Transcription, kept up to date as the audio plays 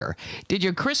Did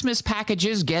your Christmas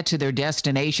packages get to their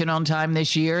destination on time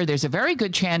this year? There's a very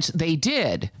good chance they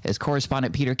did, as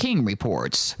correspondent Peter King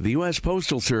reports. The U.S.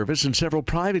 Postal Service and several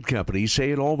private companies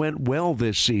say it all went well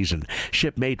this season.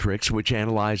 ShipMatrix, which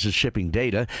analyzes shipping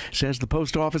data, says the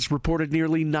post office reported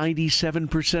nearly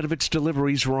 97% of its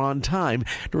deliveries were on time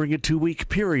during a 2-week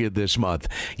period this month.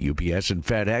 UPS and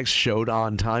FedEx showed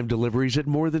on-time deliveries at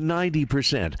more than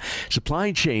 90%.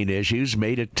 Supply chain issues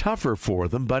made it tougher for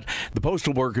them, but the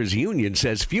Postal Workers Union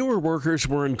says fewer workers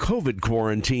were in COVID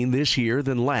quarantine this year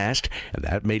than last, and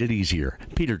that made it easier.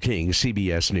 Peter King,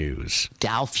 CBS News.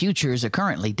 Dow futures are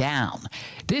currently down.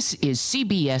 This is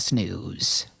CBS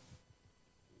News.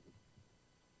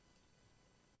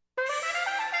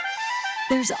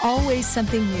 There's always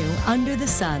something new under the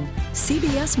sun.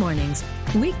 CBS Mornings,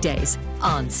 weekdays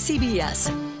on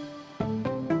CBS.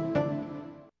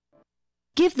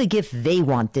 Give the gift they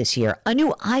want this year. A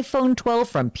new iPhone 12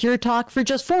 from Pure Talk for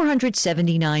just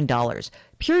 $479.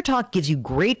 Pure Talk gives you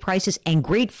great prices and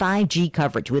great 5G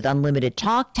coverage with unlimited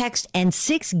talk, text, and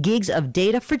 6 gigs of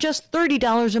data for just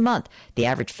 $30 a month. The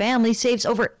average family saves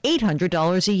over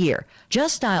 $800 a year.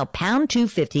 Just dial pound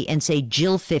 250 and say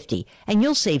Jill 50, and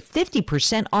you'll save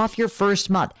 50% off your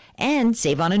first month and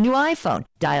save on a new iPhone.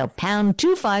 Dial pound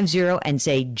 250 and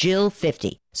say Jill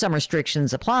 50. Some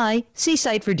restrictions apply. See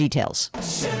site for details.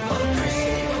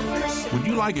 Would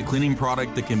you like a cleaning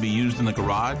product that can be used in the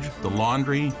garage, the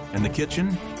laundry, and the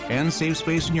kitchen, and save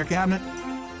space in your cabinet?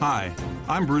 Hi,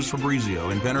 I'm Bruce Fabrizio,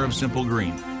 inventor of Simple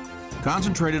Green.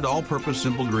 Concentrated all-purpose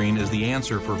Simple Green is the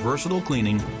answer for versatile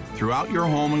cleaning throughout your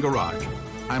home and garage.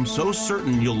 I'm so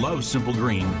certain you'll love Simple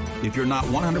Green. If you're not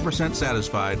 100%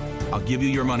 satisfied, I'll give you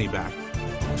your money back.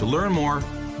 To learn more,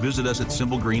 visit us at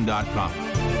simplegreen.com.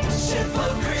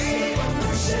 Simple Green,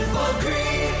 Simple Green.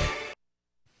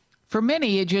 For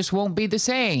many, it just won't be the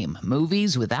same.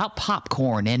 Movies without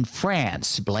popcorn in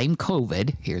France. Blame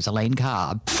COVID. Here's Elaine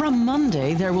Cobb. From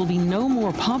Monday, there will be no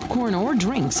more popcorn or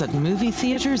drinks at movie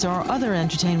theaters or other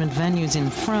entertainment venues in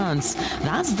France.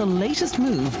 That's the latest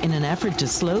move in an effort to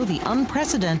slow the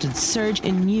unprecedented surge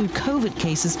in new COVID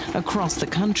cases across the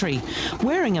country.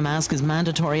 Wearing a mask is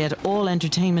mandatory at all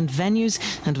entertainment venues,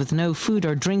 and with no food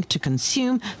or drink to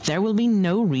consume, there will be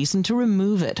no reason to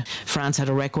remove it. France had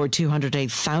a record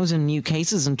 208,000 new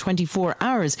cases in 24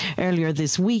 hours earlier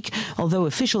this week, although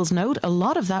officials note a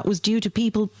lot of that was due to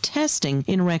people testing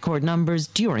in record numbers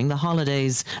during the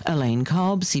holidays. Elaine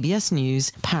Cobb, CBS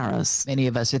News, Paris. Many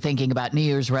of us are thinking about New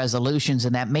Year's resolutions,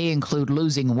 and that may include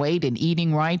losing weight and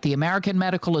eating right. The American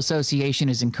Medical Association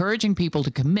is encouraging people to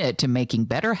commit to making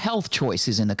better health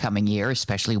choices in the coming year,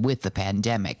 especially with the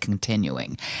pandemic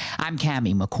continuing. I'm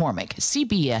Cammie McCormick,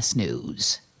 CBS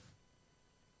News.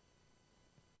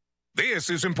 This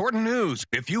is important news.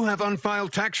 If you have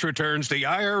unfiled tax returns, the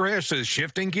IRS is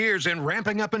shifting gears and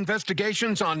ramping up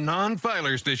investigations on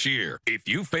non-filers this year. If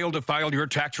you failed to file your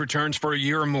tax returns for a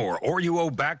year or more, or you owe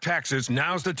back taxes,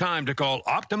 now's the time to call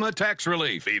Optima Tax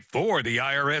Relief before the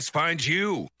IRS finds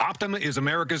you. Optima is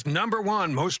America's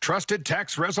 #1 most trusted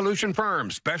tax resolution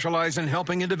firm, specialize in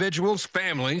helping individuals,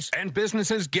 families, and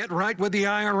businesses get right with the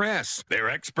IRS. They're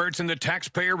experts in the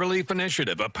Taxpayer Relief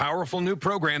Initiative, a powerful new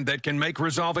program that can make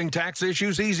resolving tax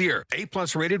issues easier. A+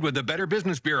 rated with the Better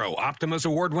Business Bureau, Optima's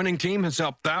award-winning team has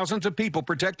helped thousands of people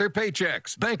protect their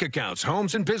paychecks, bank accounts,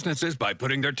 homes, and businesses by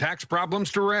putting their tax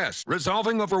problems to rest,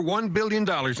 resolving over $1 billion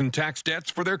in tax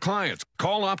debts for their clients.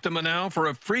 Call Optima now for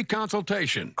a free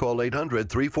consultation. Call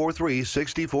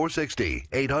 800-343-6460.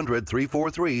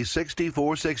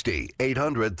 800-343-6460.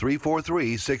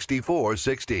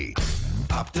 800-343-6460.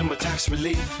 Optima Tax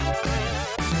Relief.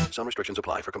 Some restrictions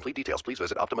apply. For complete details, please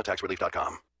visit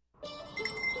OptimaTaxRelief.com.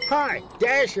 Hi,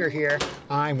 Dasher here.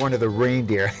 I'm one of the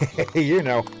reindeer. You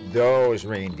know, those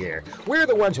reindeer. We're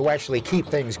the ones who actually keep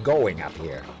things going up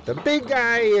here. The big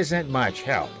guy isn't much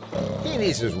help. He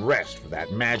needs his rest for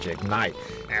that magic night.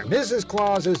 And Mrs.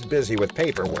 Claus is busy with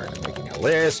paperwork, making a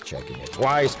list, checking it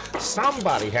twice.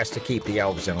 Somebody has to keep the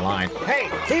elves in line. Hey,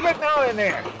 keep it now in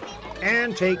there!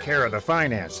 And take care of the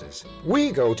finances.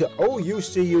 We go to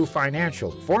OUCU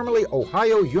Financial, formerly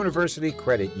Ohio University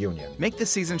Credit Union. Make the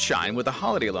season shine with a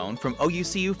holiday loan from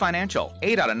OUCU Financial.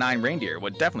 8 out of 9 reindeer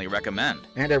would definitely recommend.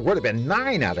 And it would have been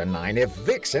 9 out of 9 if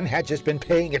Vixen had just been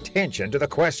paying attention to the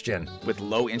question. With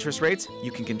low interest rates,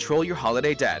 you can control your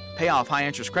holiday debt, pay off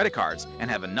high-interest credit cards, and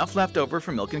have enough left over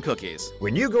for milk and cookies.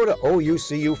 When you go to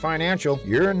OUCU Financial,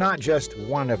 you're not just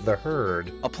one of the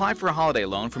herd. Apply for a holiday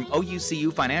loan from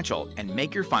OUCU Financial and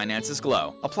make your finances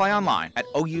glow. Apply online at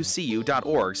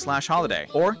oucu.org/holiday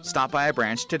or stop by a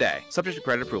branch today. Subject to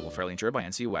credit approval. Fairly insured by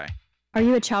NCUA. Are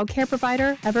you a child care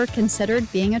provider? Ever considered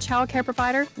being a child care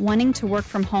provider? Wanting to work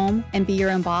from home and be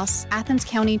your own boss? Athens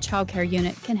County Child Care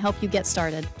Unit can help you get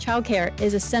started. Child care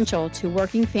is essential to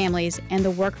working families and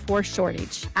the workforce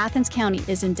shortage. Athens County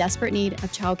is in desperate need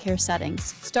of child care settings.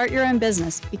 Start your own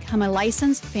business. Become a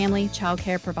licensed family child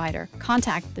care provider.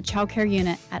 Contact the Child Care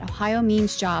Unit at Ohio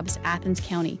Means Jobs, Athens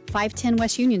County, 510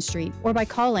 West Union Street, or by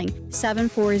calling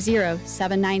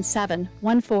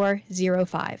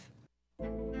 740-797-1405.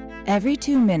 Every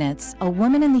 2 minutes, a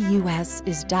woman in the U.S.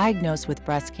 is diagnosed with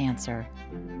breast cancer.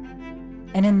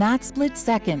 And in that split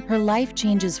second, her life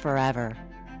changes forever.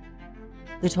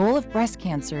 The toll of breast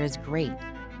cancer is great.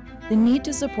 The need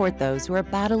to support those who are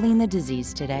battling the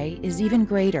disease today is even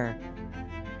greater.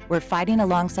 We're fighting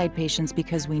alongside patients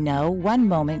because we know one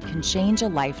moment can change a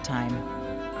lifetime.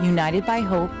 United by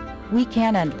hope, we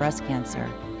can end breast cancer.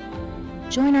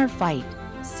 Join our fight.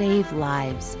 Save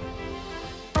lives.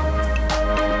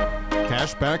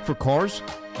 Cash back for cars?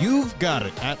 You've got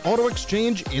it at Auto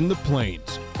Exchange in the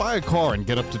Plains. Buy a car and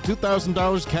get up to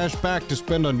 $2,000 cash back to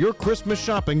spend on your Christmas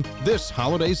shopping this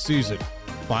holiday season.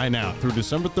 Buy now through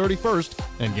December 31st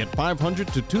and get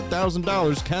 $500 to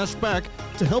 $2,000 cash back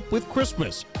to help with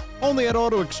Christmas. Only at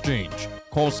Auto Exchange.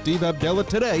 Call Steve Abdella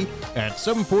today at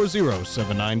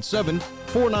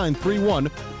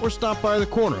 740-797-4931 or stop by the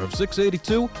corner of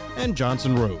 682 and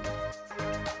Johnson Road.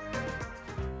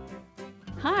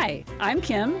 Hi, I'm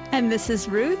Kim. And this is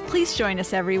Ruth. Please join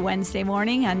us every Wednesday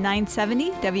morning on 970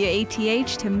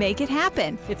 WATH to make it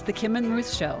happen. It's the Kim and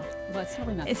Ruth Show. Well, it's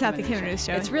really not. It's not the Kim and Ruth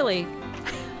Show. It's really...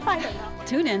 I don't know.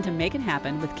 Tune in to Make It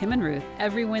Happen with Kim and Ruth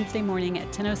every Wednesday morning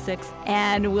at 10:06.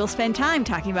 And we'll spend time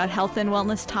talking about health and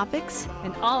wellness topics.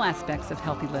 And all aspects of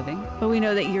healthy living. But we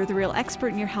know that you're the real expert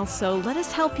in your health, so let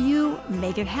us help you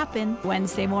make it happen.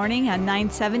 Wednesday morning on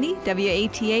 970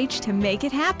 WATH to make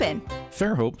it happen.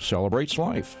 Fairhope celebrates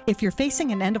life. If you're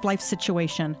facing an end-of-life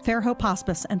situation, Fairhope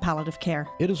Hospice and Palliative Care.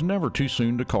 It is never too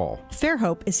soon to call.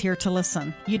 Fairhope is here to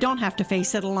listen. You don't have to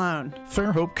face it alone.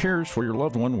 Fairhope cares for your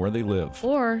loved one where they live.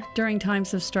 Or, during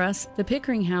times of stress, the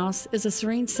Pickering House is a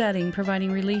serene setting providing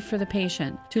relief for the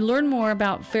patient. To learn more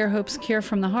about Fairhope's Care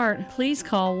from the Heart, please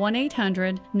call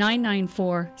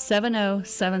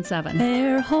 1-800-994-7077.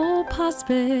 Fairhope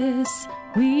Hospice,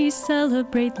 we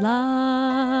celebrate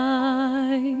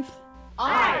life.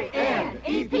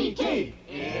 INEPT,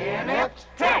 Inept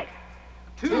Tech,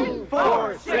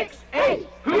 2468.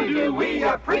 Who do we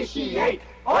appreciate?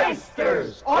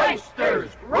 Oysters,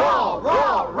 oysters, raw,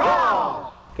 raw,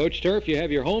 raw. Coach Turf, you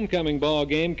have your homecoming ball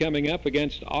game coming up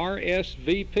against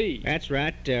RSVP. That's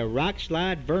right,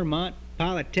 Rockslide, Vermont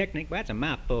Polytechnic. Well, that's a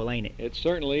mouthful, ain't it? It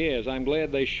certainly is. I'm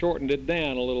glad they shortened it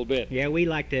down a little bit. Yeah, we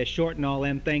like to shorten all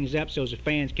them things up so the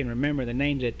fans can remember the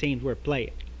names of the teams we're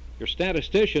playing. Your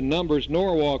statistician, Numbers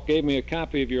Norwalk, gave me a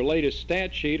copy of your latest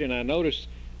stat sheet, and I noticed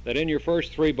that in your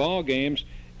first 3 ball games,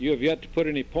 you have yet to put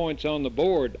any points on the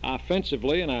board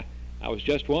offensively, and I was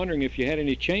just wondering if you had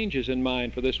any changes in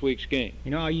mind for this week's game.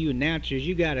 You know, all you announcers,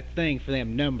 you got a thing for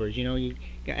them numbers. You know,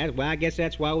 well, I guess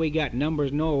that's why we got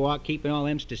Numbers Norwalk keeping all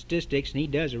them statistics, and he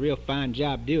does a real fine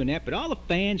job doing that. But all the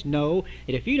fans know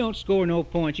that if you don't score no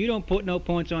points, you don't put no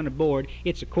points on the board,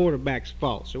 it's the quarterback's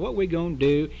fault. So what we're going to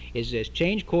do is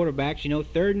change quarterbacks. You know,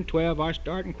 3rd and 12, our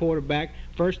starting quarterback,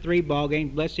 first 3 ball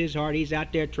games, bless his heart, he's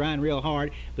out there trying real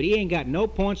hard, but he ain't got no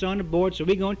points on the board, so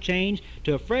we're going to change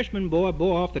to a freshman boy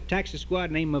off the Texas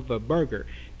squad named of Berger.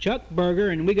 Chuck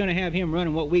Berger, and we're going to have him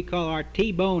running what we call our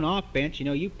T-bone offense. You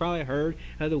know, you've probably heard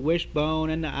of the wishbone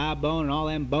and the eye bone and all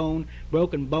them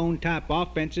broken bone type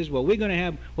offenses. Well, we're going to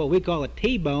have what we call a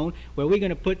T-bone, where we're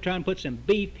going to try and put some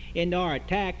beef into our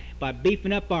attack by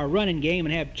beefing up our running game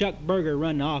and have Chuck Berger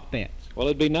run the offense. Well,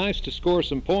 it'd be nice to score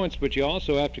some points, but you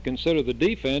also have to consider the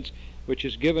defense, which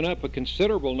has given up a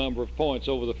considerable number of points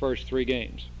over the first 3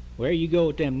 games. Where you go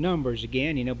with them numbers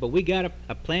again, you know, but we got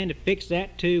a plan to fix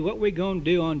that too. What we're going to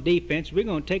do on defense, we're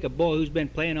going to take a boy who's been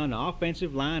playing on the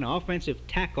offensive line, offensive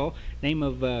tackle, name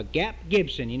of Gap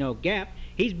Gibson. You know, Gap,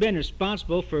 he's been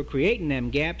responsible for creating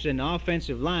them gaps in the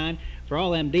offensive line for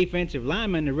all them defensive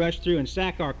linemen to rush through and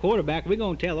sack our quarterback. We're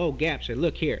going to tell old Gap, say,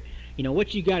 look here, you know,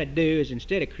 what you got to do is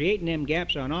instead of creating them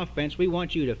gaps on offense, we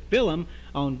want you to fill them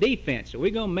on defense. So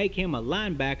we're going to make him a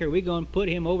linebacker. We're going to put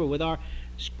him over with our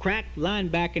crack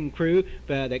linebacking crew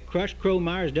that Crush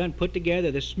Crowmeyer's done put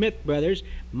together. The Smith brothers,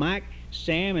 Mike,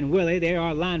 Sam, and Willie, they're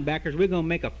our linebackers. We're going to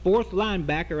make a 4th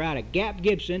linebacker out of Gap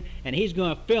Gibson, and he's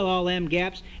going to fill all them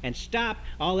gaps and stop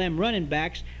all them running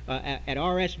backs at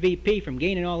RSVP from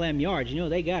gaining all them yards. You know,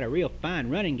 they got a real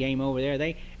fine running game over there.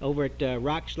 They over at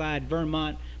Rockslide,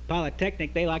 Vermont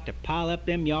Polytechnic, they like to pile up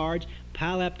them yards,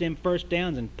 pile up them first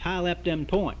downs, and pile up them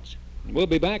points. We'll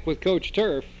be back with Coach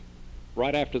Turf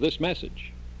right after this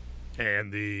message.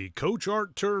 And the Coach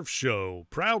Art Turf Show,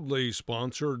 proudly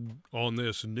sponsored on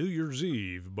this New Year's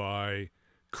Eve by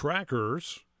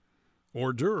Crackers,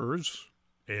 hors d'oeuvres,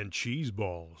 and cheese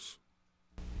balls.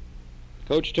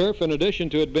 Coach Turf, in addition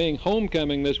to it being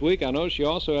homecoming this week, I notice you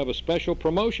also have a special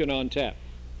promotion on tap.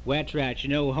 Well, that's right. You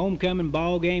know, homecoming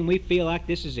ball game, we feel like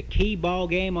this is a key ball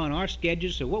game on our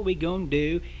schedule. So what we going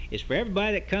to do is for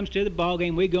everybody that comes to the ball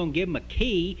game, we're going to give them a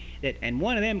key, and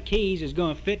one of them keys is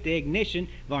going to fit the ignition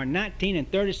of our 19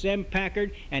 and 37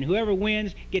 Packard, and whoever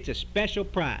wins gets a special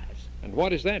prize. And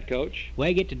what is that, Coach? Well,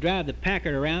 you get to drive the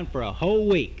Packard around for a whole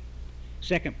week.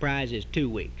 Second prize is 2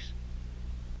 weeks.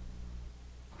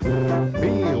 Be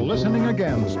listening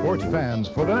again, sports fans,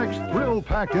 for the next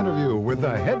thrill-packed interview with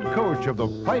the head coach of the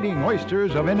Fighting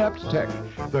Oysters of Inept Tech,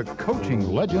 the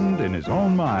coaching legend in his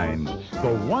own mind,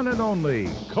 the one and only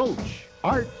Coach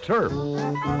Art Turf.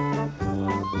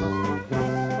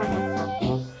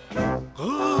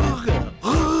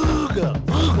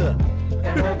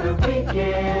 Another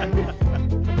weekend.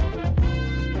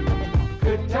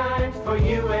 Good times for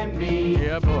you and me.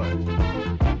 Yeah, boy.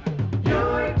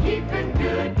 You're keeping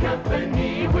good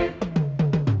company with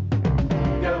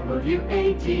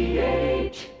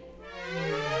WATH.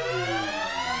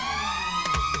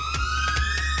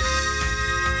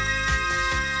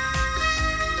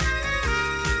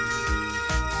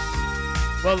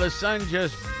 Well, the sun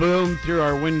just boomed through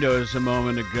our windows a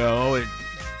moment ago. It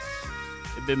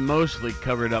had been mostly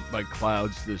covered up by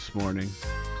clouds this morning.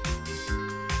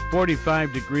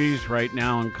 45 degrees right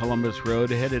now on Columbus Road,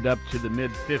 headed up to the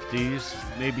mid-50s,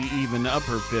 maybe even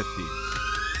upper 50s.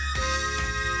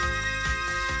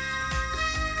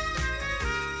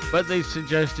 But they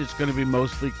suggest it's going to be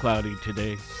mostly cloudy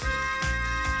today.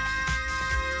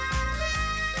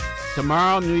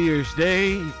 Tomorrow, New Year's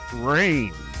Day,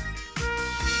 rain.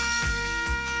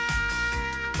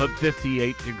 But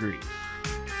 58 degrees.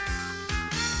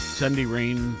 Sunday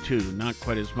rain too, not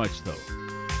quite as much though.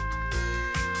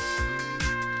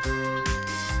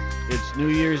 It's New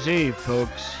Year's Eve,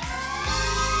 folks.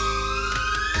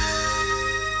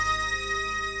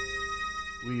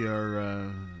 We are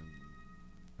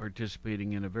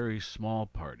participating in a very small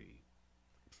party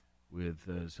with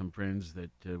some friends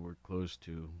that we're close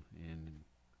to and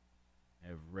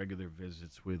have regular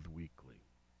visits with weekly.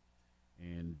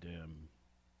 And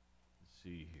let's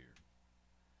see here.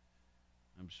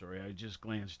 I'm sorry, I just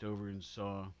glanced over and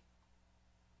saw...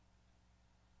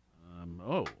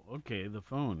 oh, okay, the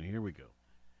phone. Here we go.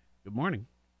 Good morning.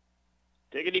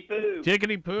 Tickety-poo.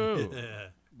 Tickety-poo.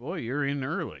 Boy, you're in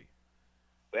early.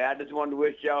 Well, I just wanted to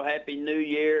wish y'all Happy New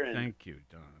Year. And thank you,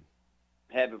 Don.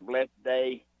 Have a blessed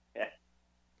day.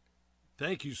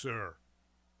 Thank you, sir.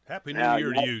 Happy New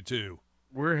Year to you, too.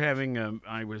 We're having,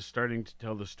 I was starting to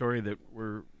tell the story that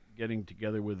we're getting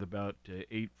together with about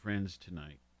 8 friends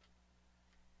tonight.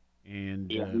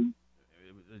 And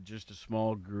just a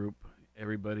small group.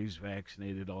 Everybody's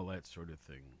vaccinated, all that sort of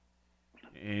thing.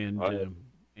 And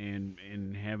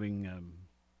and having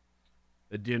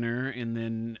a dinner, and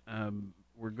then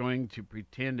we're going to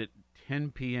pretend at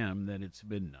 10 p.m. that it's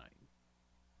midnight.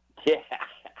 Yeah,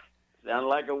 sound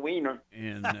like a wiener.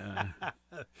 And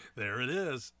there it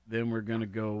is. Then we're going to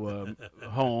go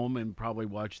home and probably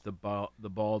watch the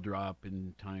ball drop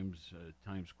in Times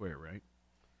Square, right?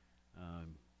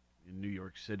 In New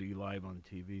York City, live on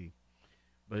TV.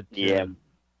 But yeah.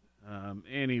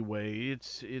 Anyway,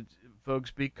 it's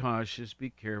folks, be cautious, be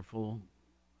careful,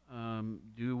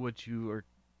 do what you are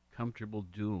comfortable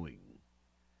doing.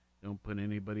 Don't put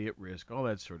anybody at risk, all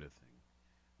that sort of thing.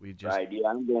 We just right.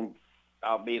 Yeah,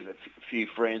 I'll be with a few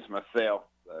friends myself.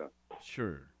 So.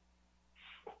 Sure.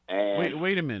 And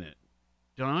wait a minute,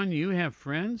 Don, you have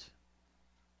friends?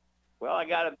 Well, I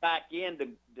got to back in to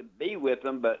be with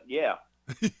them, but yeah.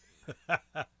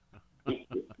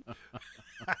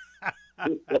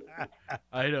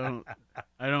 I don't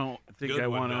think I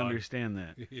want to understand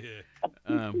that. Yeah.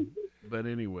 But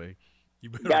anyway, you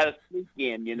got to sneak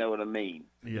in. You know what I mean?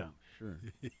 Yeah, sure.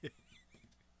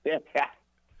 Well,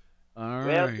 All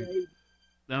right.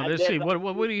 Now let's see. What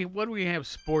do we have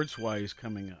sports wise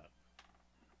coming up?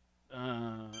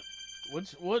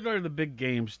 What are the big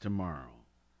games tomorrow?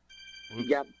 You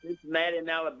got Cincinnati and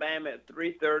Alabama at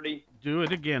 3:30. Do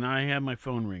it again. I have my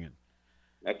phone ringing.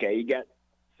 Okay, you got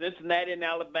Cincinnati and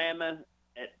Alabama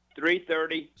at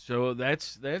 3:30. So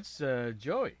that's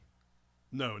Joey.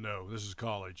 No, this is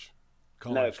college.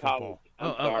 College football.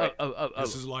 I'm sorry.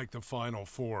 This is like the Final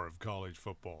Four of college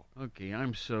football. Okay,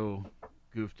 I'm so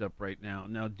goofed up right now.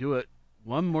 Now do it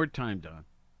one more time, Don.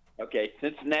 Okay,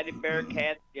 Cincinnati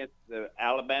Bearcats against the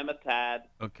Alabama Tide,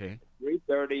 Okay.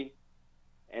 3:30,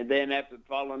 and then after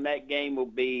following that game will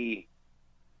be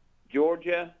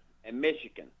Georgia and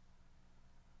Michigan.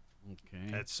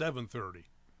 Okay. At 7:30.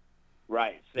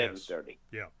 Right, Yes. 7:30.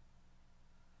 Yeah.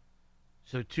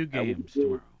 So 2 I wasn't games sure-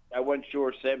 tomorrow. I wasn't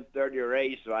sure 7:30 or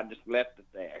 8, so I just left it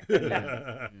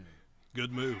there.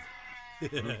 Good move.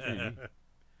 Okay.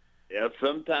 Yeah,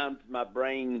 sometimes my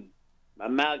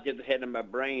mouth gets ahead of my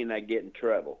brain, and I get in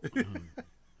trouble.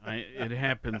 It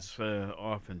happens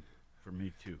often for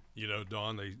me too. You know,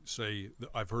 Don, they say,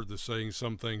 I've heard the saying,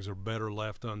 some things are better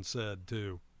left unsaid,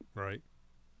 too, right?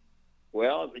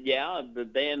 Well, yeah,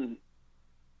 but then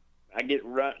I get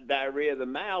diarrhea of the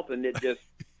mouth, and it just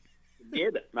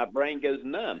forget it. My brain goes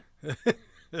numb.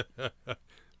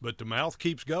 But the mouth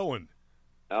keeps going.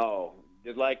 Oh,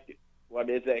 just like what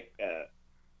is that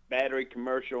battery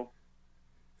commercial?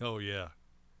 Oh, yeah.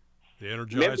 The Remember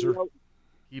Energizer. the-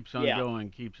 Keeps on Yeah.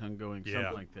 going, something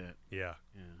Yeah. like that. Yeah.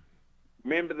 Yeah.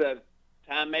 Remember the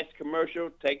Timex commercial?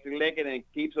 Take the licking and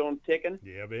it keeps on ticking.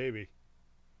 Yeah, baby.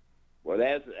 Well,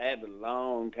 that was a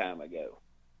long time ago.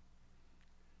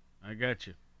 I got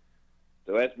you.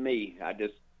 So that's me. I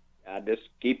just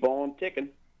keep on ticking.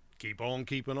 Keep on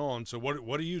keeping on. So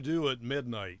what do you do at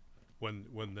midnight when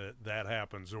that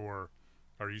happens? Or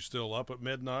are you still up at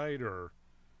midnight, or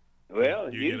Well,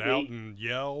 do you get out usually- and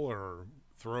yell or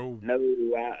throw?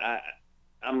 No,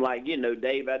 I'm like,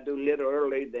 Dave, I do a little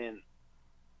early, then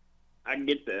I can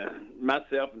get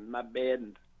myself in my bed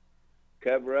and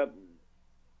cover up and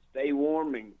stay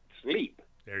warm and sleep.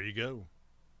 There you go.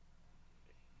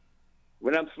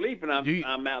 When I'm sleeping,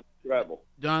 I'm out of trouble.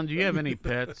 Don, do you have any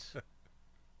pets?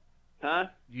 Huh?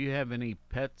 Do you have any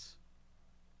pets?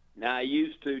 Now, I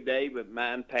used to, Dave, but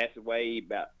mine passed away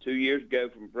about 2 years ago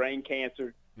from brain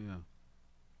cancer. Yeah.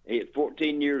 He was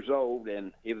 14 years old,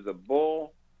 and he was a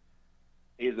bull.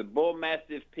 He was a bull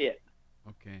mastiff pit,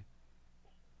 Okay.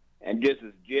 and just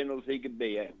as gentle as he could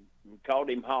be. I called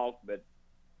him Hawk, but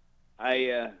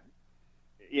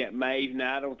Maeve,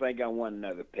 now I don't think I want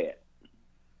another pet.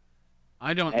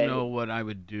 I don't Hey. know what I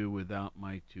would do without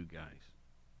my 2 guys.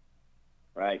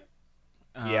 Right.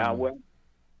 Yeah, well,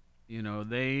 You know,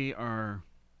 they are,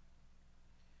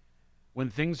 when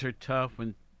things are tough,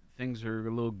 when things are a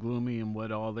little gloomy and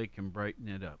what all, they can brighten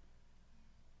it up.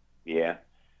 yeah.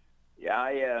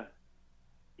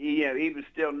 Yeah, even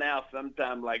still now,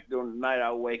 sometime like during the night,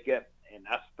 I'll wake up, and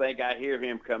I think I hear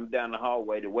him come down the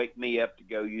hallway to wake me up to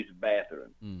go use the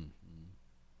bathroom.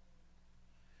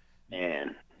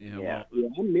 And Yeah,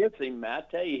 I miss him. I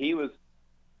tell you, he was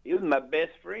my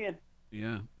best friend.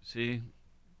 Yeah, see,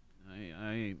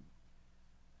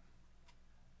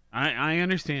 I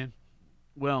understand.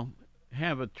 Well,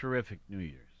 have a terrific New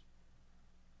Year's.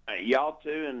 Y'all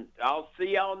too, and I'll see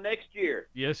y'all next year.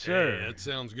 Yes, sir. Hey, that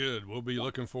sounds good. We'll be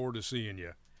looking forward to seeing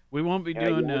you. We won't be Hey,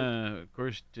 doing, yeah. of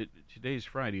course, today's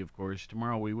Friday, of course.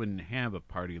 Tomorrow we wouldn't have a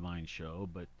Party Line show,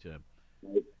 but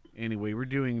anyway, we're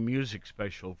doing a music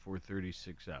special for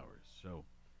 36 hours. So,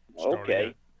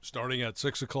 Starting at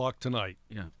 6 o'clock tonight.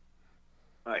 Yeah.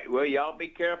 All right. Well, y'all be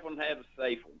careful and have a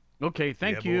safe one. Okay,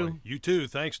 thank Yeah, you. boy. You too.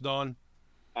 Thanks, Don.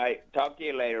 All right. Talk to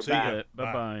you later. See Bye. ya.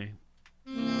 Bye-bye.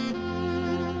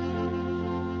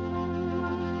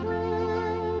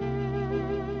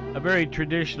 A very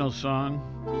traditional song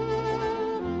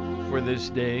for this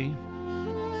day,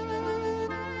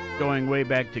 going way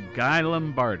back to Guy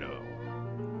Lombardo.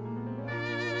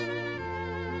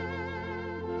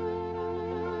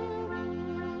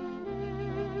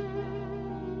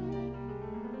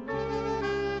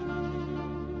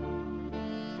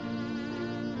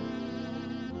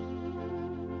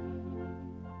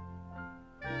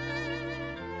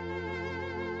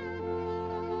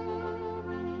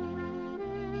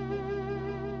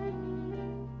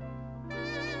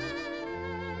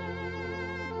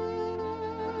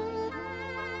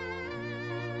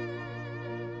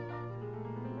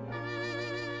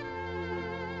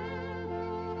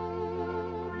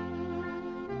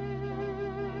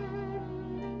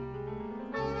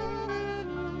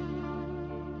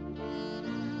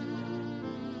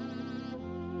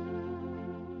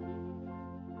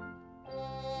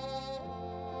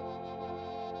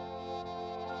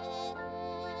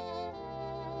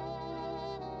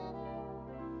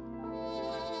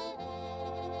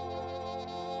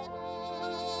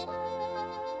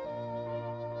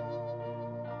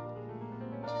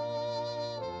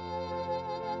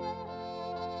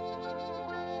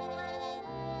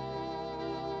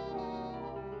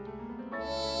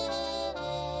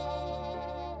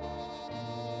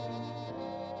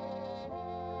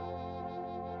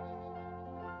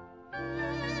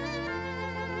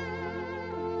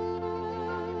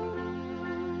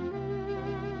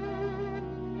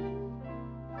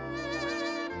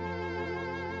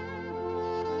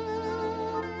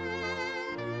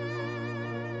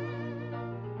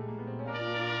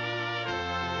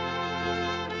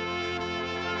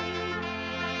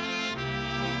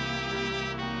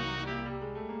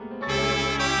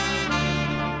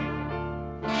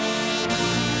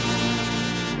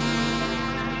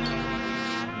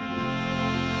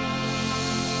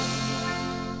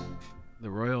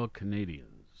 Canadians.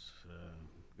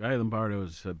 Guy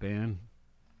Lombardo's band.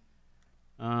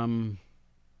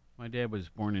 My dad was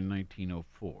born in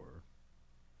 1904,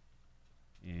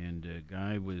 and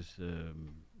Guy was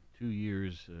 2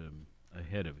 years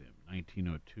ahead of him,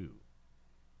 1902.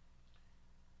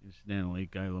 Incidentally,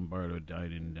 Guy Lombardo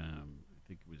died in, I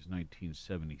think it was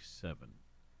 1977.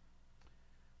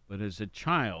 But as a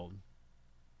child,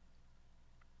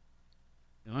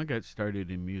 I got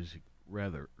started in music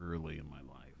rather early in my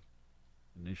life.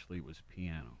 Initially, it was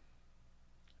piano.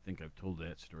 I think I've told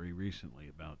that story recently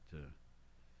about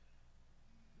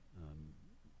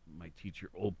my teacher,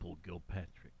 Opal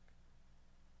Gilpatrick.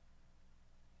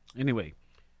 Anyway,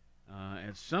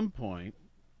 at some point,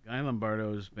 Guy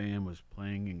Lombardo's band was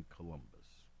playing in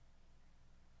Columbus,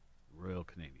 Royal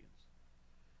Canadians.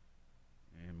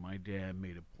 And my dad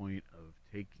made a point of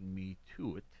taking me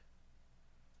to it.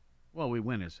 Well, we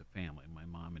went as a family, my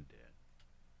mom and dad.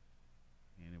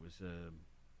 And it was a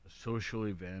social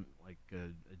event, like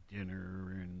a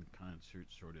dinner and concert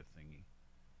sort of thingy.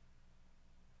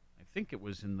 I think it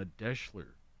was in the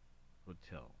Deschler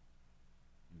Hotel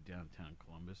in downtown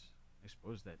Columbus. I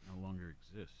suppose that no longer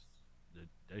exists. The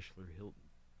Deschler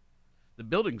Hilton. The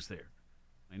building's there.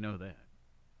 I know that.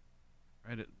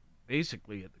 Right at,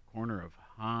 basically at the corner of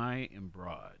High and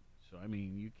Broad. So, I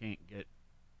mean, you can't get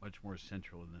much more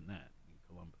central than that in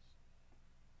Columbus.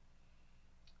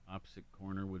 Opposite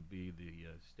corner would be the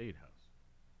State House.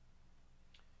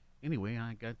 Anyway,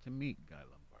 I got to meet Guy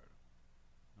Lombardo.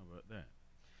 How about that?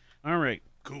 All right.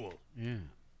 Cool. Yeah.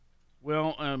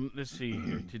 Well, let's see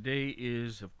here. Today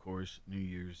is, of course, New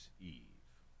Year's Eve.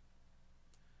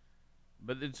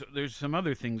 But there's some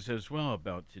other things as well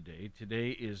about today.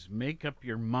 Today is Make Up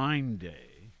Your Mind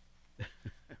Day.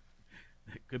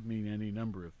 That could mean any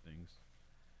number of things.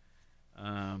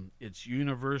 It's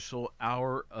Universal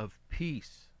Hour of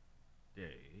Peace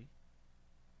Day.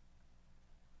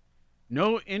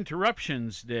 No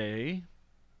Interruptions Day.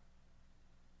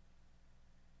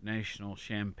 National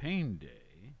Champagne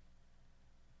Day.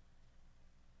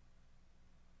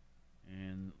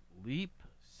 And Leap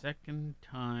Second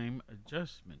Time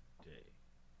Adjustment Day.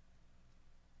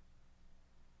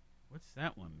 What's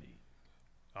that one mean?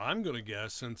 I'm going to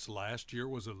guess since last year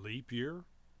was a leap year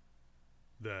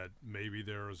that maybe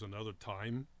there is another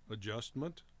time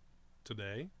adjustment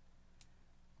today,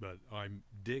 but I'm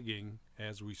digging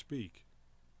as we speak.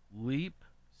 Leap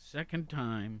Second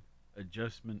Time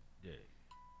Adjustment Day.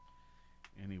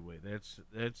 Anyway, that's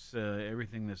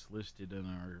everything that's listed in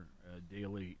our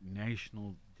daily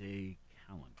National Day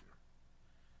calendar.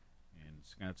 And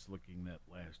Scott's looking that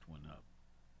last one up.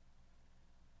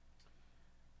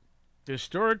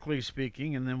 Historically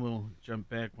speaking, and then we'll jump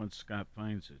back once Scott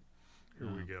finds it. Here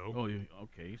we go. Oh,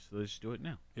 okay, so let's do it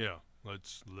now. Yeah,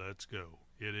 let's go.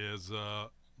 It is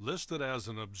listed as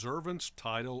an observance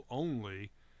title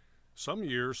only. Some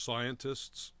years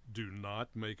scientists do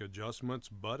not make adjustments,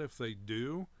 but if they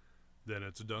do, then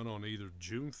it's done on either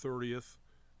June 30th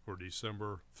or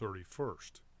December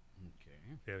 31st.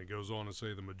 Okay. And it goes on to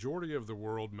say the majority of the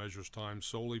world measures time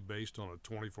solely based on a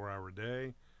 24-hour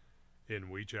day, in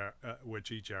which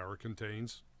each hour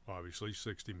contains, obviously,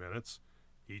 60 minutes,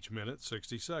 each minute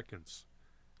 60 seconds.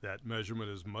 That measurement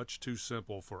is much too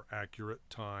simple for accurate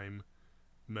time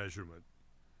measurement.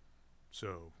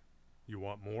 So, you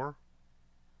want more?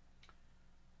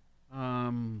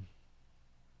 No,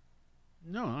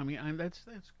 I mean that's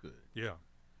good. Yeah.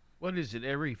 What is it?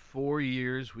 Every 4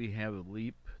 years we have a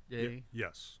leap day?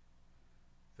 Yes.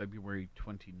 February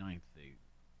 29th they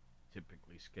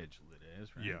typically schedule it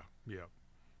as, right? Yeah.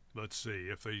 Let's see.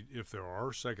 If there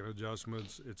are second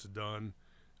adjustments, it's done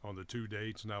on the two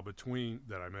dates now between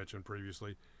that I mentioned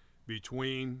previously,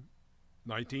 between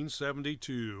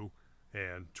 1972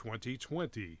 and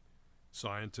 2020.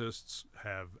 Scientists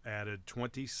have added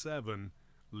 27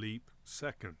 leap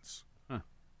seconds. Huh.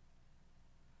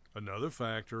 Another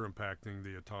factor impacting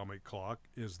the atomic clock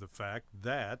is the fact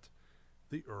that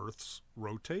the Earth's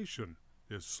rotation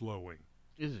is slowing.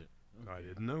 Is it? Okay. I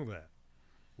didn't know that,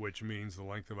 which means the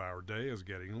length of our day is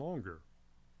getting longer.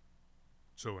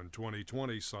 So in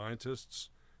 2020, scientists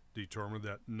determined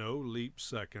that no leap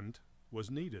second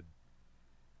was needed.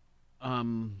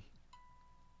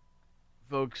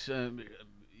 Folks,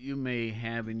 you may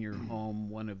have in your home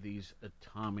one of these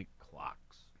atomic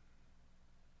clocks.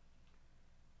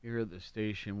 Here at the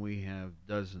station, we have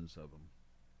dozens of them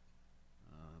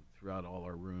throughout all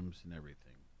our rooms and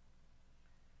everything.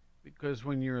 Because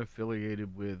when you're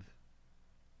affiliated with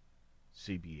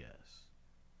CBS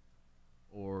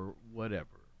or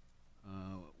whatever,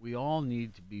 we all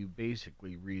need to be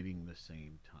basically reading the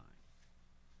same time,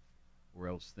 or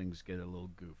else things get a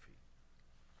little goofy.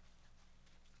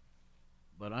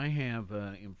 But I have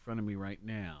in front of me right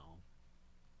now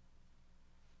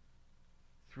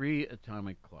 3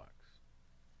 atomic clocks.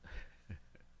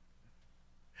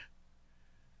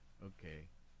 Okay.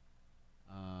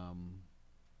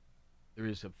 There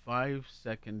is a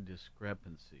 5-second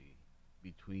discrepancy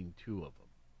between 2 of them.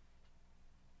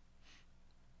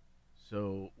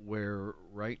 So where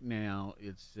right now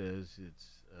it says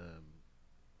it's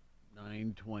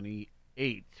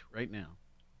 9:28 right now.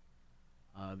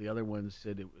 The other one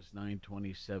said it was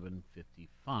 9:27:55,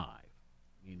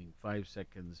 meaning 5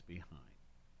 seconds behind.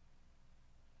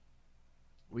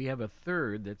 We have a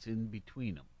third that's in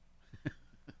between them.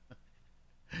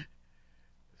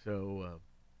 So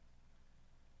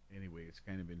anyway, it's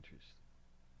kind of interesting.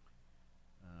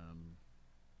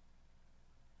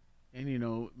 And you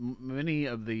know, many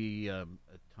of the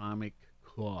atomic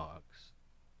clocks.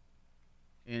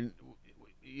 And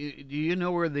do you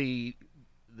know where the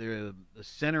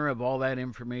center of all that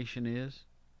information is?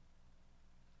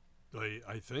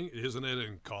 I think, isn't it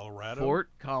in Colorado? Fort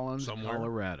Collins, somewhere?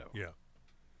 Colorado. Yeah.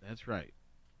 That's right.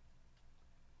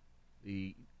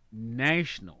 The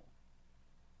National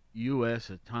U.S.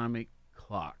 Atomic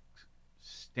Clock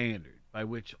Standard, by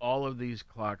which all of these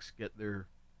clocks get their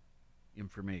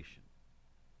information,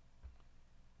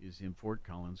 is in Fort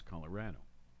Collins, Colorado.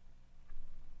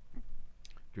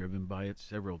 Driven by it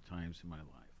several times in my life.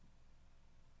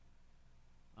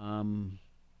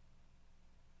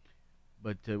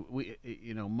 But we,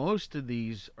 you know, most of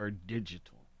these are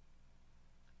digital.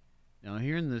 Now,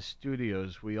 here in the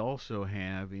studios, we also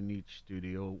have in each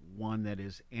studio one that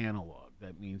is analog.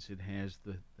 That means it has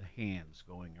the hands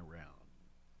going around.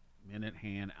 Minute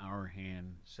hand, hour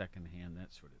hand, second hand,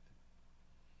 that sort of thing.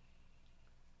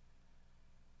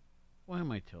 Why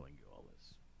am I telling you all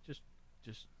this?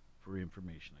 Just for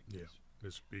information, I guess. Yeah,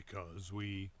 it's because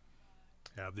we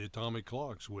have the atomic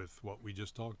clocks with what we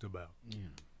just talked about.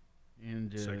 Yeah.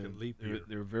 And second leap year.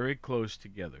 They're very close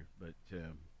together, but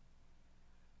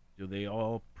do they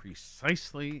all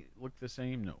precisely look the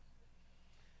same? No.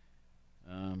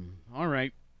 All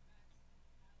right.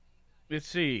 Let's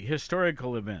see.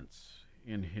 Historical events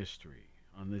in history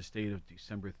on this date of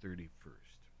December 31st.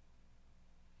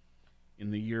 In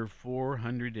the year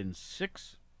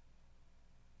 406,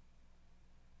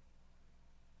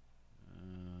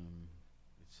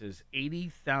 it says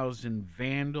 80,000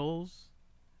 Vandals,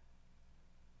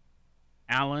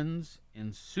 Alans,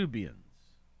 and Suebians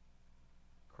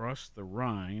crossed the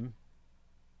Rhine,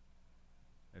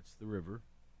 that's the river,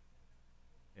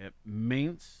 at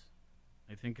Mainz,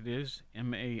 I think it is,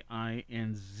 Mainz,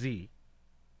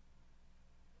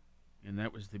 and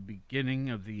that was the beginning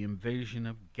of the invasion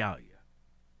of Gallia.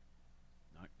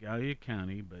 Not Gallia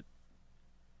County, but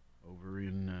over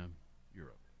in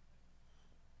Europe.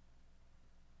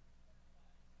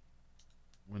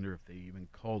 Wonder if they even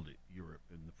called it Europe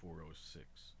in the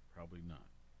 406. Probably not.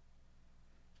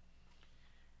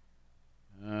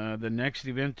 The next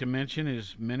event to mention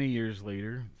is many years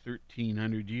later,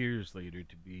 1,300 years later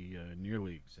to be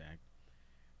nearly exact.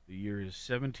 The year is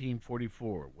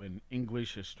 1744, when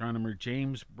English astronomer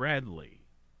James Bradley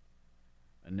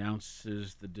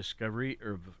announces the discovery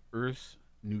of Earth's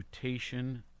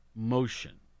nutation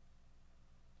motion.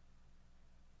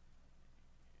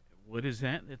 What is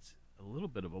that? It's a little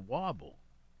bit of a wobble.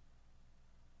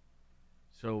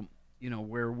 So, you know,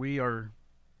 where we are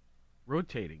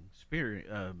rotating, what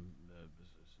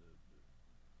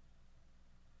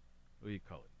do you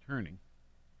call it? Turning,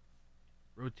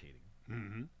 rotating.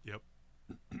 Mm-hmm. Yep.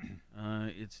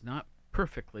 It's not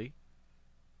perfectly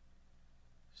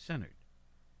centered.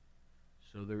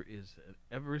 So there is an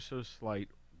ever so slight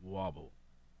wobble.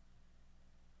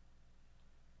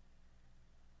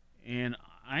 And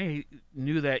I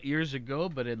knew that years ago,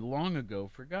 but had long ago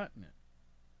forgotten it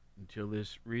until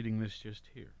reading this just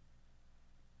here.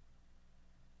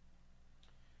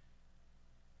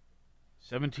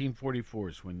 1744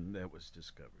 is when that was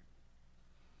discovered.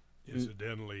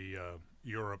 Incidentally,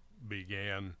 Europe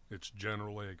began, it's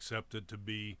generally accepted to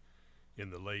be in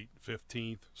the late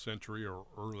 15th century or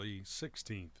early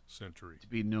 16th century. To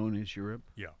be known as Europe?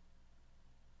 Yeah.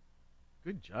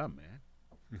 Good job, man.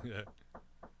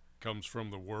 Comes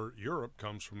from the word, Europe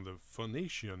comes from the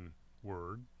Phoenician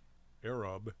word,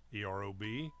 Arab,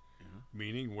 E-R-O-B,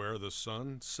 meaning where the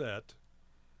sun set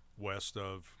west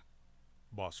of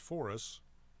Bosphorus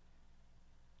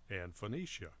and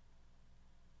Phoenicia.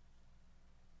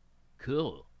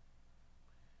 Cool.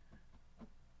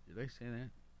 Did I say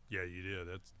that? Yeah, you did.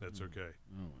 That's okay.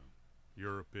 Oh, well.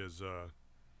 Europe is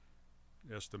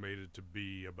estimated to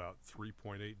be about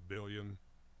 3.8 billion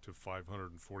to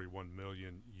 541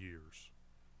 million years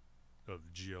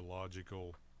of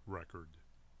geological record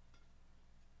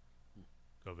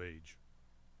of age.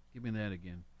 Give me that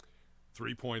again.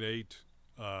 3.8.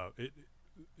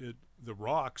 The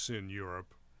rocks in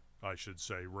Europe, I should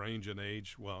say, range in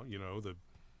age. Well, the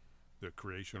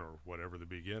creation or whatever the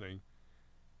beginning.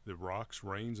 The rocks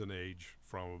range in age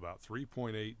from about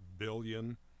 3.8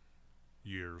 billion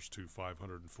years to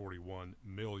 541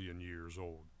 million years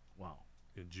old. Wow.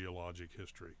 In geologic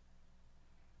history.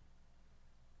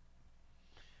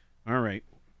 All right.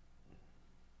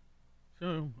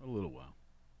 So, a little while.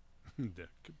 A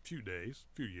few days,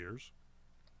 few years.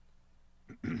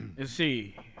 Let's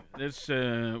see.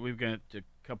 We've got a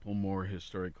couple more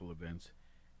historical events.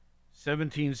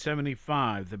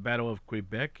 1775, the Battle of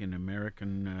Quebec in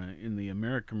the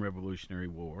American Revolutionary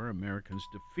War. Americans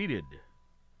defeated.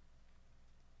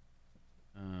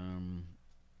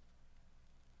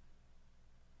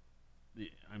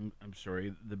 I'm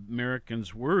sorry. The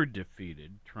Americans were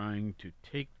defeated trying to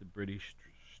take the British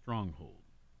stronghold.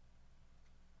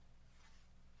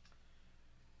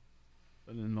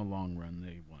 But in the long run,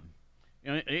 they won.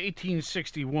 In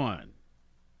 1861,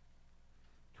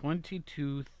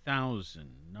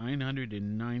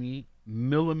 22,990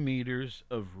 millimeters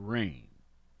of rain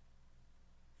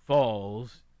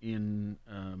falls in,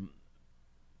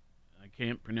 I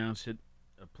can't pronounce it,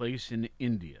 a place in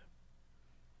India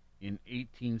in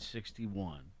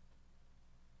 1861,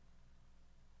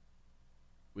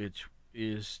 which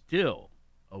is still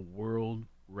a world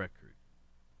record.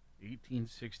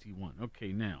 1861.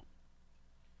 Okay, now,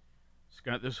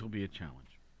 Scott, this will be a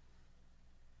challenge.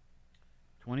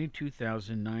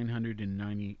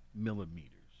 22,990 millimeters.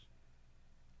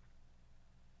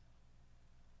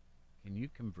 Can you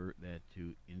convert that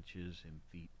to inches and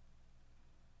feet?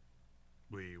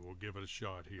 We will give it a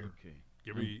shot here. Okay.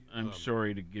 Give me. I'm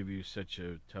sorry to give you such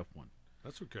a tough one.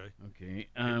 That's okay. Okay.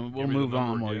 Give We'll me the move on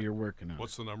number while again. you're working on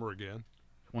What's it. the number again?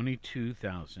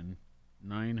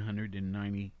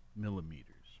 22,990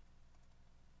 millimeters.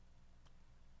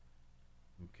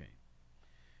 Okay.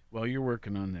 While you're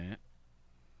working on that,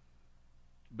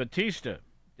 Batista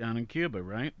down in Cuba,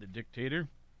 right? The dictator.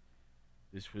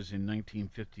 This was in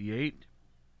 1958.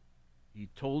 He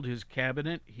told his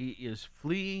cabinet he is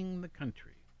fleeing the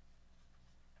country.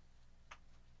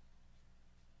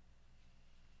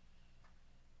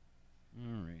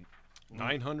 All right.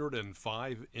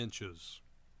 905 inches.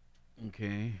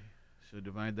 Okay. So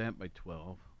divide that by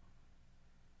 12.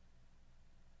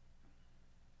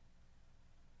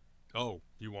 Oh,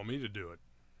 you want me to do it?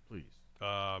 Please.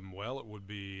 Well, it would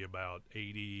be about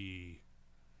 80.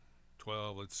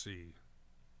 12. Let's see.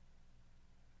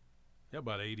 Yeah,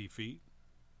 about 80 feet.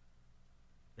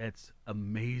 That's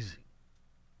amazing.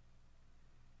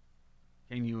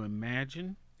 Can you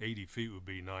imagine? 80 feet would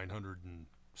be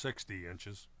 960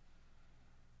 inches.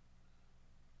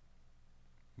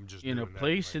 I'm just In a doing that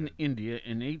place in in my head. India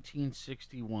in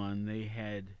 1861, they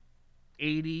had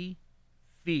 80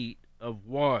 feet of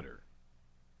water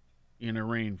in a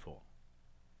rainfall,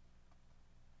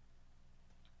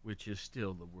 which is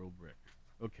still the world record.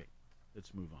 Okay,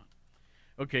 let's move on.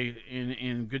 Okay,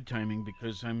 in good timing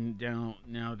because I'm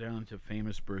down to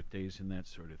famous birthdays and that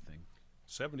sort of thing.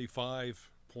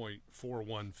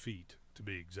 75.41 feet to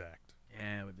be exact.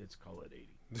 Yeah, let's call it 80.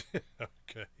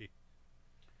 Okay.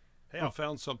 Hey, I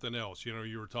found something else.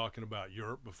 You were talking about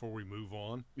Europe before we move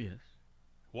on. Yes.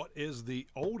 What is the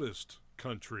oldest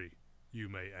country, you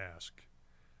may ask?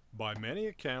 By many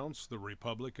accounts, the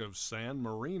Republic of San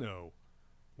Marino,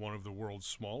 one of the world's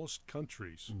smallest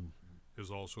countries, is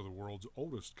also the world's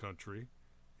oldest country.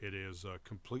 It is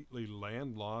completely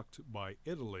landlocked by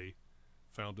Italy,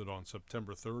 founded on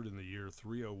September 3rd in the year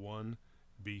 301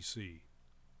 BC.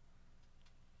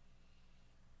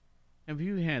 Have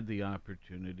you had the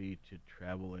opportunity to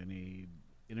travel any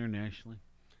internationally?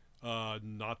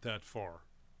 Not that far.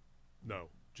 No,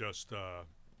 just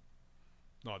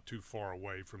not too far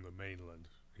away from the mainland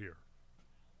here.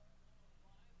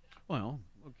 Well,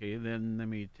 okay, then let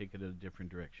me take it a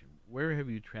different direction. Where have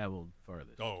you traveled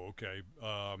farthest? Oh, okay.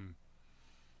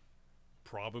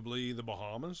 Probably the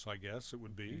Bahamas, I guess it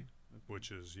would be,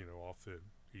 which is, off the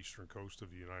eastern coast of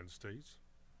the United States.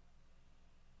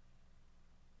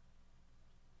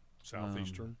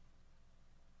 Southeastern.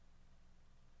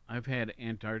 I've had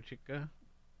Antarctica,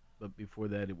 but before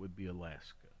that it would be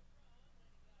Alaska.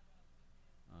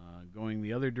 Going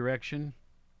the other direction,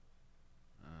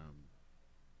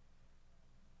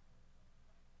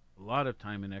 a lot of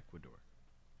time in Ecuador,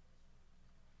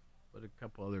 but a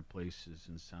couple other places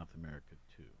in South America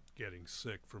too. Getting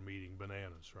sick from eating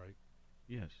bananas, right?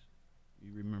 Yes,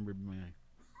 you remembered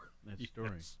that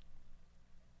story. Yes.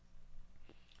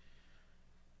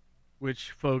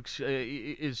 Which, folks,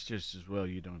 it's just as well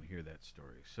you don't hear that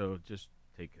story. So just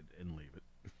take it and leave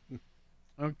it.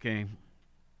 Okay.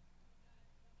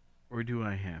 Or do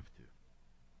I have to?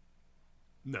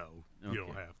 No, Okay, you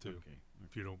don't have to. okay.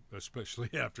 If you don't,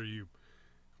 especially after you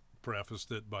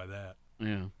prefaced it by that.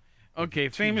 Yeah. Okay,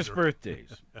 famous Teaser. birthdays.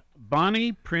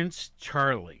 Bonnie Prince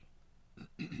Charlie.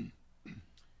 He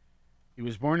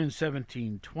was born in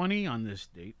 1720 on this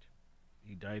date.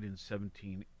 He died in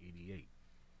 1788.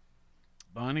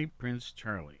 Bonnie Prince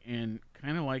Charlie. And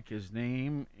kind of like his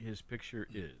name, his picture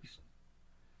is.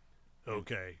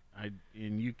 Okay.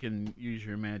 And you can use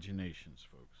your imaginations,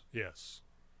 folks. Yes,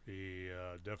 he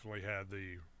definitely had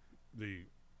the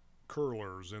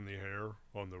curlers in the hair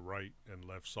on the right and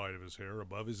left side of his hair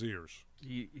above his ears.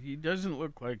 He doesn't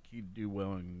look like he'd do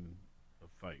well in a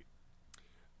fight.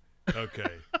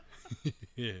 Okay.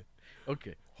 Yeah.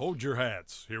 Okay. Hold your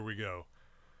hats. Here we go.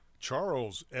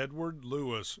 Charles Edward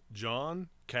Lewis John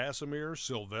Casimir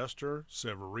Sylvester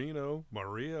Severino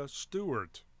Maria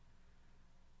Stewart.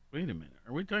 Wait a minute.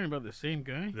 Are we talking about the same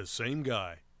guy? The same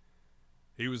guy.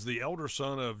 He was the elder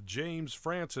son of James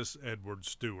Francis Edward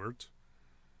Stewart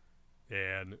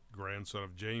and grandson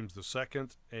of James II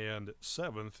and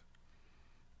VII,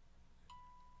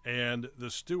 and the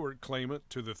Stuart claimant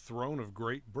to the throne of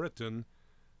Great Britain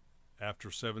after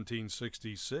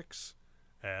 1766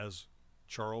 as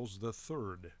Charles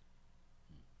III.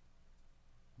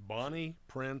 Bonnie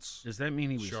Prince Does that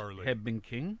mean he was Charlie. had been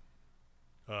king?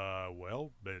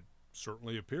 Well, it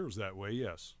certainly appears that way,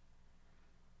 yes.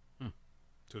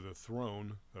 To the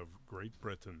throne of Great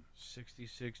Britain.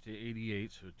 66 to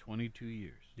 88, so 22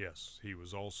 years. Yes, he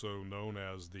was also known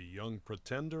as the Young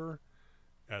Pretender,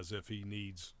 as if he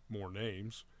needs more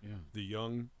names. Yeah. The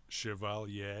Young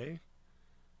Chevalier.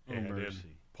 Oh, and in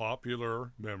mercy.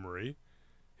 popular memory,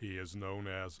 he is known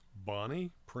as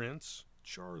Bonnie Prince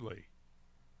Charlie.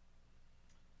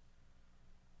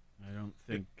 I don't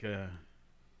think.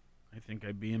 I think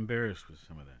I'd be embarrassed with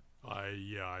some of that.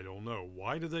 I don't know.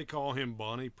 Why do they call him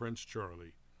Bonnie Prince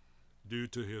Charlie? Due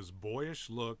to his boyish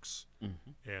looks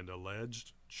and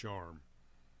alleged charm.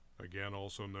 Again,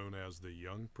 also known as the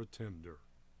Young Pretender.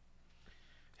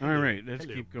 All right, let's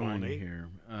Hello, keep going Bonnie. here.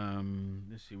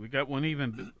 Let's see. We got one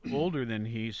even older than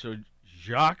he. So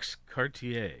Jacques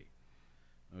Cartier.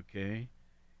 Okay.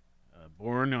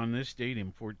 Born on this date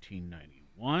in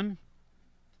 1491.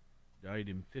 Died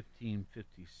in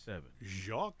 1557.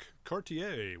 Jacques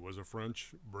Cartier was a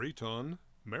French Breton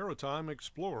maritime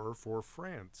explorer for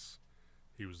France.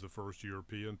 He was the first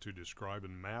European to describe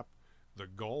and map the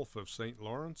Gulf of St.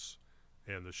 Lawrence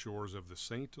and the shores of the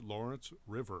St. Lawrence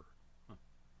River.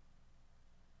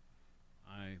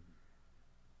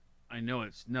 I know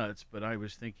it's nuts, but I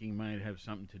was thinking it might have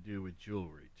something to do with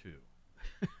jewelry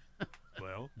too.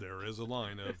 Well, there is a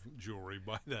line of jewelry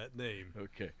by that name.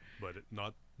 Okay. But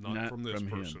not Not from this from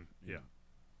him. person. Yeah.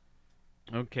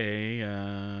 Okay,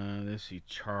 let's see.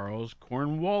 Charles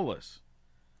Cornwallis.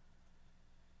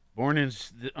 Born in,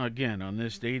 again, on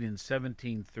this date in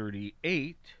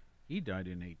 1738. He died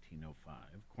in 1805.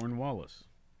 Cornwallis.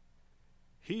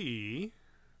 He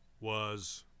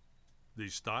was the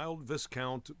styled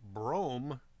Viscount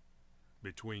Brougham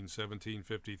between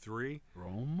 1753.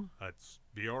 Brougham? That's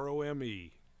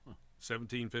B-R-O-M-E.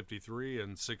 1753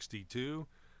 and 62.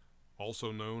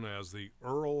 Also known as the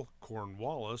Earl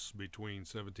Cornwallis between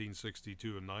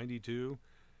 1762 and 92.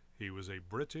 He was a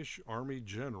British Army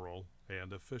general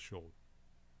and official.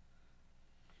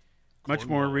 Much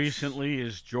more Cornwallis. recently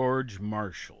is George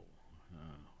Marshall.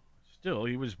 Still,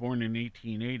 he was born in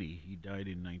 1880. He died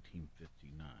in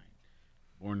 1959.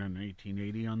 Born in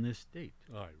 1880 on this date.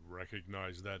 I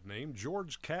recognize that name.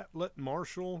 George Catlett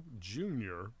Marshall,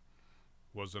 Jr.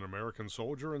 was an American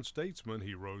soldier and statesman.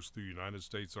 He rose through the United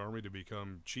States Army to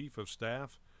become Chief of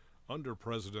Staff under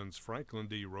Presidents Franklin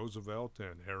D. Roosevelt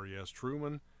and Harry S.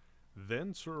 Truman,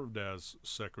 then served as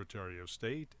Secretary of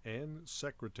State and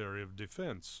Secretary of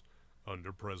Defense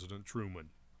under President Truman.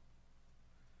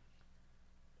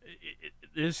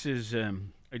 This is,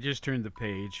 I just turned the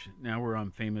page. Now we're on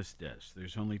famous deaths.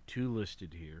 There's only 2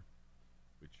 listed here,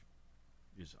 which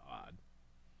is odd.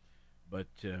 But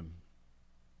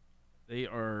they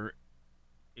are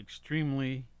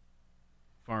extremely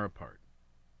far apart.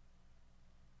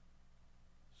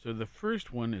 So the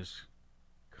first one is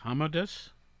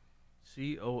Commodus,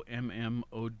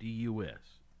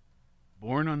 Commodus.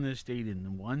 Born on this date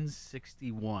in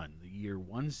 161, the year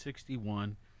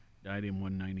 161, died in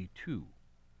 192.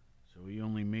 So he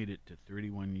only made it to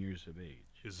 31 years of age.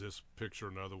 Is this picture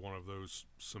another one of those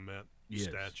cement Yes,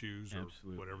 statues or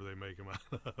absolutely. whatever they make them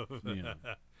out of? Yeah.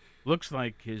 Looks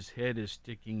like his head is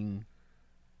sticking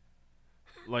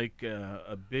like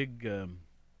a big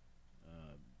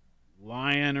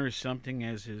lion or something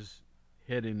has his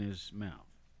head in his mouth.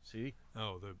 See?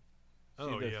 Oh, the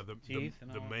the teeth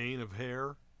and the all? mane of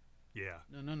hair. Yeah.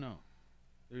 No.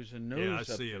 There's a nose. Yeah, I up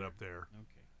see it there. up there.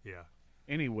 Okay. Yeah.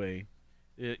 Anyway,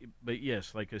 but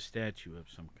yes, like a statue of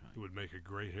some kind. It would make a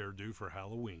great hairdo for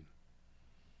Halloween.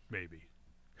 Maybe.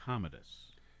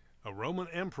 Commodus. A Roman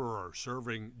emperor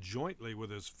serving jointly with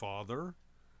his father,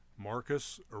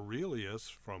 Marcus Aurelius,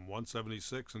 from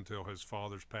 176 until his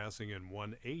father's passing in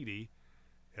 180,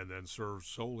 and then served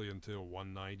solely until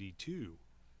 192.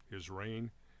 His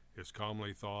reign is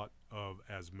commonly thought of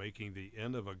as making the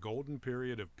end of a golden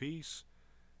period of peace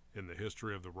in the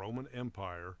history of the Roman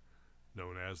Empire,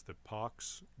 known as the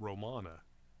Pax Romana.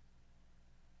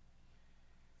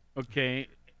 Okay,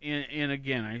 and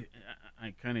again,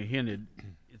 I kind of hinted,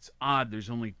 it's odd. There's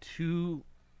only 2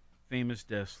 famous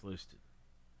deaths listed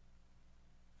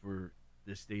for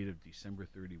this date of December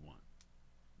 31.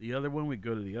 The other one, we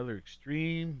go to the other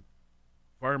extreme,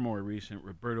 far more recent,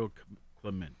 Roberto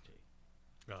Clemente.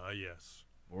 Yes.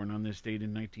 Born on this date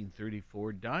in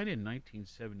 1934, died in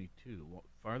 1972,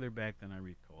 farther back than I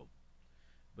recalled.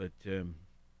 But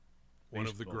one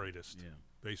of the baseball, greatest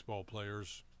baseball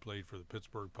players, played for the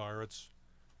Pittsburgh Pirates.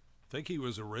 I think he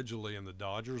was originally in the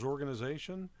Dodgers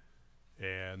organization,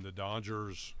 and the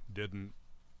Dodgers didn't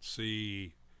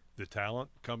see the talent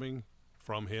coming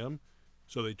from him,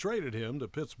 so they traded him to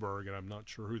Pittsburgh, and I'm not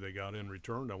sure who they got in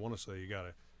return. I want to say you got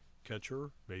a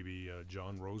catcher, maybe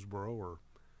John Roseboro, or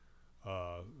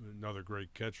another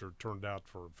great catcher. Turned out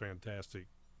for a fantastic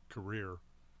career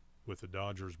with the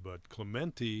Dodgers, but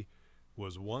Clemente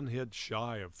was 1 hit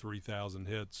shy of 3,000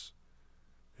 hits,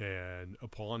 and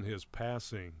upon his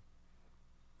passing,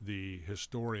 the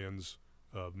historians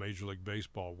of Major League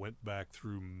Baseball went back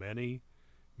through many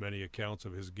accounts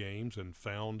of his games and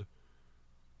found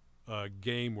a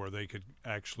game where they could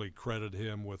actually credit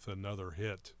him with another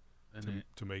hit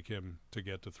to make him to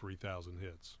get to 3,000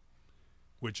 hits,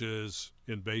 which is,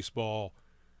 in baseball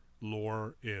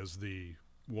lore, is the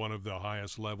one of the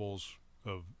highest levels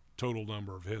of total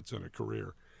number of hits in a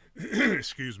career,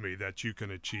 excuse me, that you can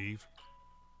achieve.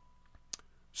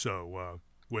 So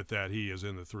with that, he is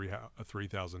in the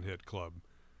 3,000 hit club,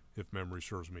 if memory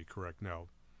serves me correct. Now,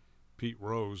 Pete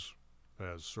Rose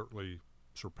has certainly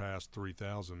surpassed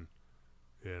 3,000,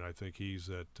 and I think he's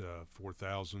at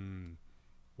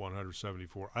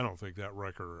 4,174. I don't think that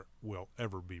record will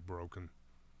ever be broken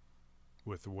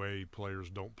with the way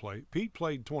players don't play. Pete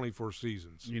played 24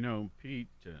 seasons. You know, Pete...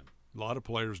 a lot of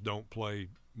players don't play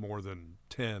more than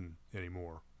 10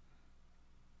 anymore.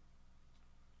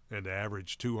 And to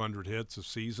average 200 hits a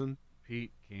season.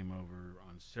 Pete came over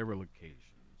on several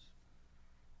occasions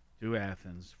to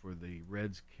Athens for the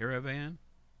Reds Caravan,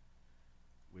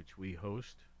 which we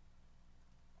host,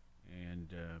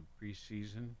 and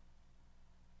preseason.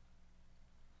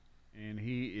 And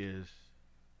he is,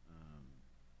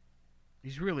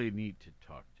 he's really neat to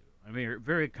talk to. I mean,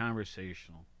 very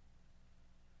conversational.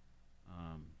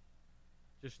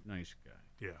 Just nice guy.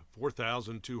 Yeah,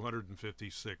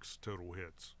 4,256 total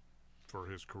hits for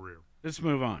his career. Let's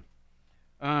move on.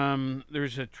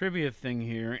 There's a trivia thing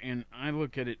here, and I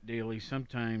look at it daily.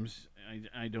 Sometimes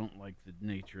I don't like the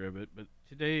nature of it, but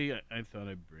today I thought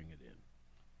I'd bring it in.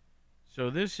 So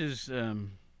this is,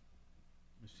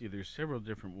 let's see, there's several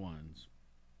different ones.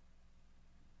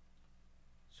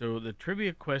 So the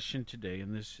trivia question today,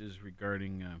 and this is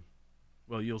regarding,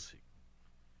 well, you'll see.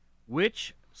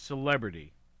 Which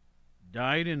celebrity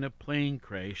died in a plane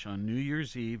crash on New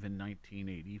Year's Eve in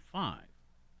 1985?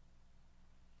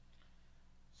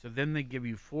 So then they give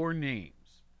you 4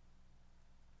 names,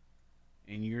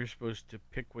 and you're supposed to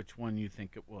pick which one you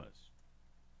think it was.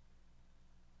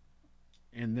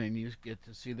 And then you get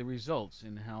to see the results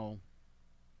and how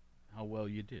well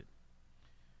you did.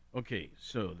 Okay,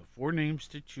 so the 4 names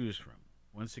to choose from.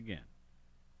 Once again,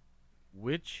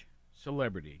 which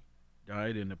celebrity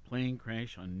died in a plane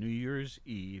crash on New Year's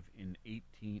Eve in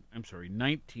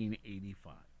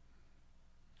 1985?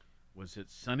 Was it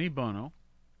Sonny Bono,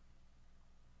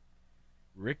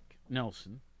 Rick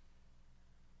Nelson,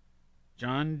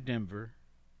 John Denver,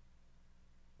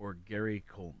 or Gary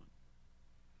Coleman?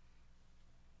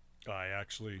 I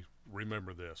actually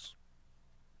remember this.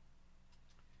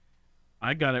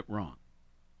 I got it wrong.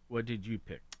 What did you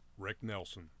pick? Rick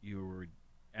Nelson. You were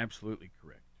absolutely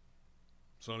correct.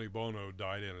 Sonny Bono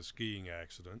died in a skiing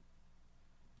accident.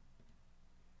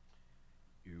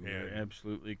 You were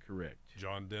absolutely correct.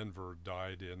 John Denver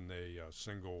died in a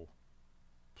single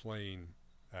plane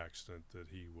accident that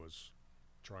he was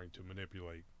trying to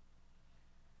manipulate.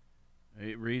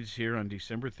 It reads here on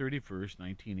December 31st,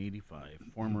 1985,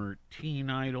 former teen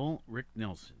idol Rick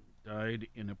Nelson died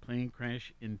in a plane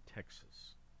crash in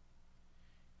Texas.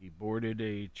 He boarded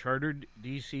a chartered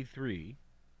DC-3,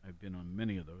 I've been on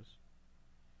many of those,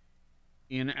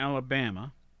 in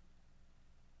Alabama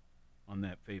on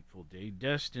that fateful day,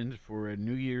 destined for a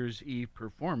New Year's Eve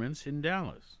performance in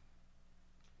Dallas.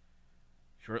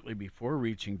 Shortly before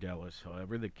reaching Dallas,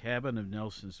 however, the cabin of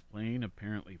Nelson's plane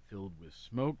apparently filled with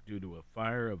smoke due to a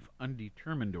fire of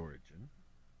undetermined origin.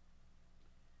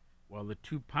 While the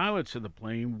two pilots of the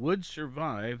plane would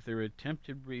survive their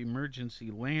attempted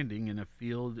emergency landing in a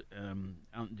field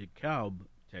out in DeKalb,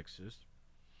 Texas,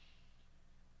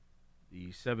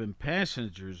 the 7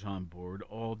 passengers on board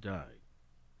all died,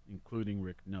 including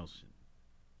Rick Nelson.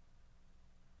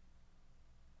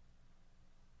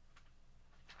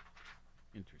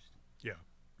 Interesting. Yeah.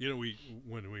 You know,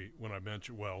 when I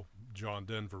mentioned, John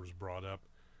Denver was brought up,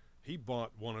 he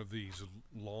bought one of these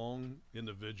long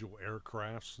individual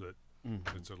aircrafts that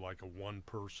it's like a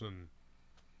one-person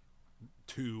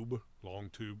long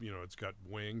tube. You know, it's got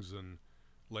wings and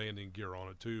landing gear on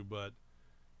it too. But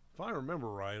if I remember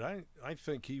right, I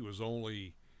think he was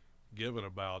only given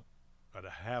about a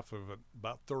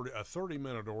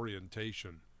 30-minute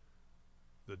orientation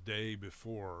the day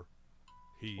before.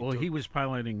 He was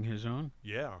piloting his own?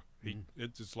 Yeah.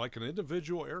 It's like an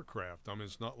individual aircraft. I mean,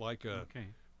 it's not like a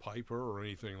Piper or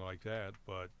anything like that,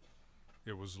 but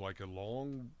it was like a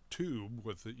long tube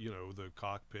with the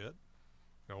cockpit.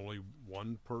 Only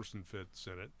one person fits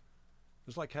in it.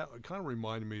 It's like it kind of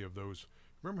reminded me of those.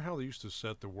 Remember how they used to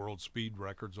set the world speed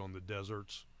records on the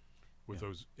deserts with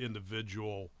those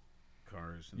individual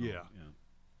cars?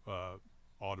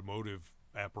 Automotive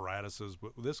apparatuses.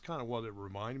 But this kind of what it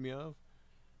reminded me of.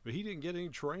 But he didn't get any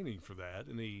training for that,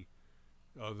 and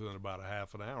other than about a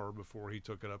half an hour before he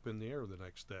took it up in the air the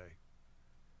next day.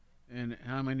 And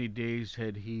how many days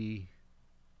had he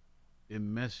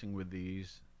been messing with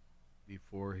these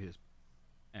before his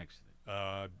accident?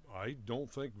 I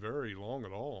don't think very long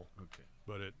at all. Okay.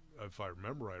 But if I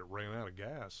remember right, it ran out of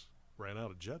gas, ran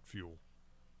out of jet fuel.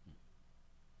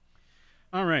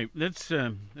 All right, let's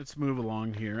move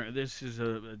along here. This is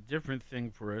a different thing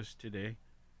for us today,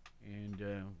 and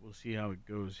we'll see how it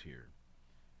goes here.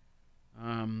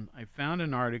 I found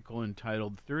an article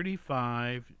entitled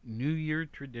 35 New Year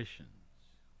Traditions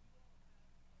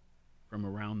from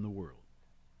Around the World,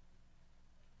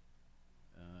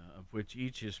 of which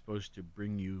each is supposed to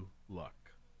bring you luck.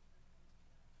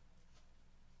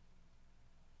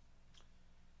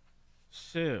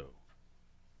 So,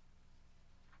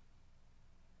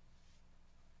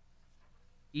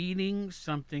 eating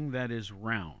something that is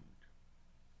round.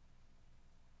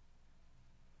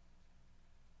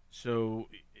 So,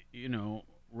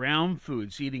 round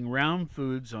foods, eating round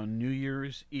foods on New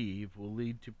Year's Eve will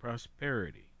lead to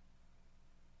prosperity.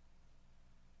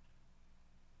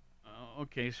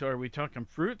 Okay, so are we talking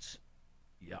fruits?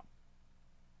 Yeah.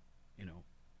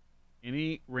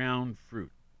 Any round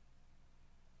fruit.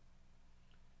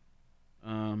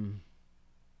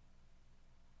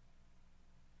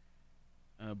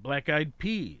 Black-eyed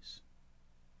peas.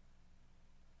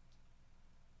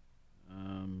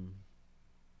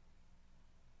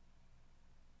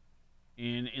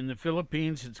 And in the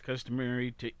Philippines, it's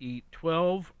customary to eat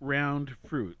 12 round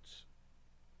fruits,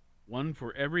 one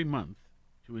for every month,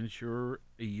 to ensure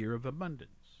a year of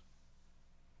abundance.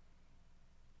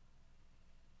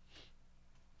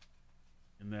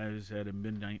 And that is at a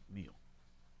midnight meal.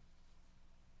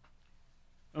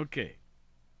 Okay,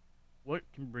 what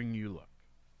can bring you luck?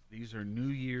 These are New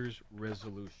Year's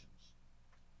resolutions.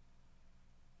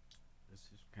 This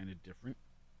is kind of different.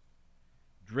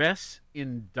 Dress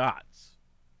in dots.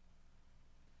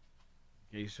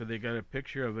 Okay, so they got a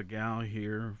picture of a gal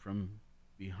here from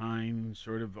behind,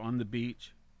 sort of on the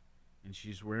beach, and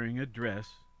she's wearing a dress,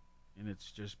 and it's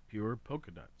just pure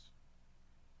polka dots.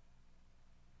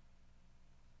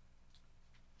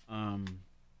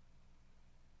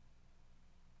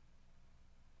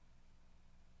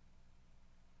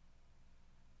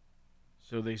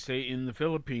 So they say in the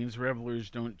Philippines, revelers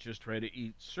don't just try to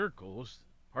eat circles.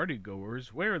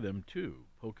 Partygoers wear them too.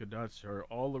 Polka dots are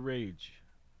all the rage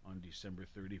on December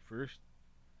 31st,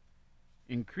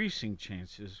 increasing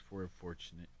chances for a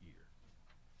fortunate year.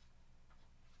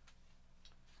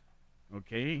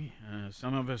 Okay,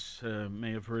 some of us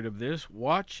may have heard of this.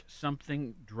 Watch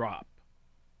something drop.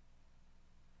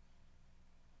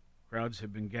 Crowds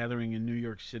have been gathering in New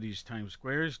York City's Times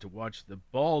Squares to watch the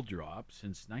ball drop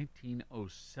since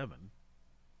 1907.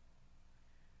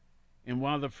 And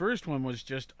while the first one was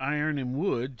just iron and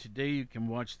wood, today you can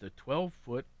watch the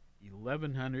 12-foot,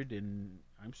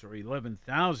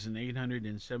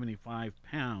 11,875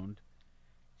 pound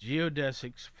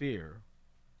geodesic sphere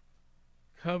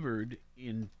covered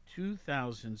in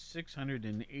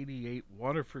 2,688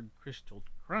 Waterford crystal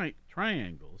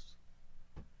triangles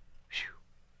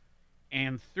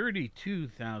and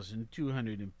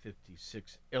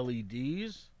 32,256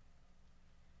 LEDs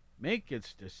make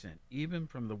its descent even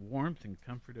from the warmth and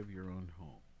comfort of your own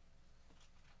home.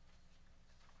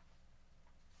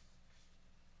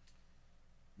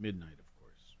 Midnight, of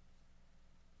course.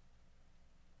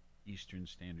 Eastern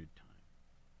Standard Time.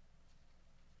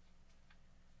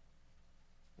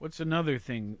 What's another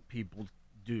thing people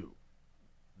do?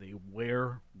 They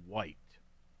wear white.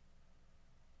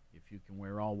 If you can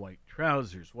wear all white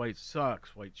trousers, white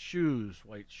socks, white shoes,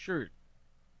 white shirt.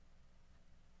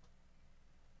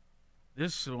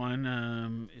 This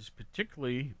one is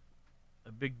particularly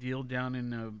a big deal down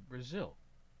in Brazil.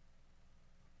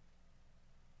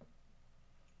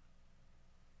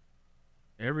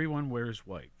 Everyone wears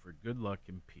white for good luck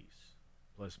and peace.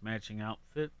 Plus, matching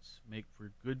outfits make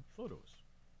for good photos.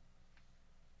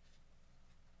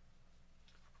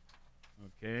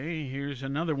 Okay, here's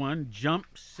another one. Jump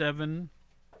 7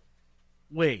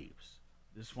 waves.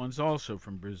 This one's also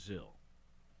from Brazil.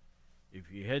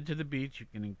 If you head to the beach, you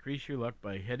can increase your luck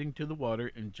by heading to the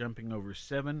water and jumping over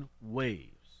 7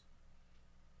 waves.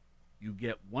 You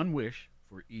get 1 wish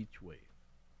for each wave.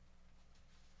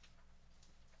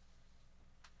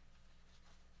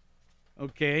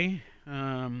 Okay,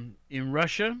 in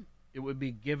Russia, it would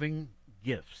be giving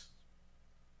gifts.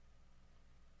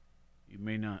 You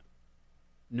may not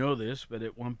know this, but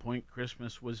at one point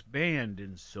Christmas was banned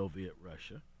in Soviet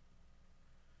Russia.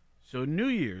 So New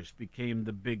Year's became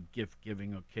the big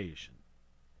gift-giving occasion.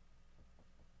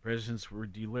 Presents were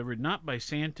delivered not by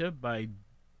Santa, but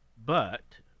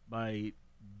by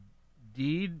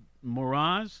Ded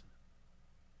Moroz,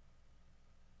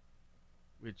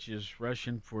 which is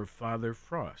Russian for Father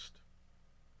Frost,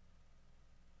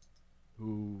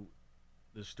 who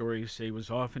the stories say was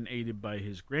often aided by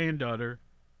his granddaughter.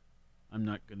 I'm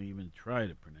not going to even try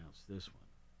to pronounce this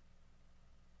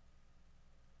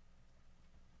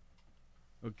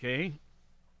one. Okay,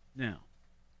 now,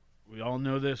 we all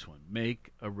know this one.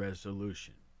 Make a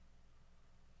resolution.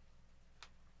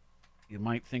 You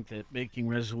might think that making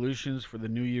resolutions for the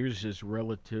New Year's is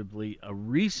relatively a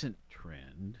recent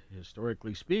trend.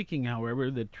 Historically speaking,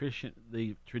 however, the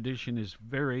tradition is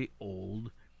very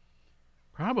old,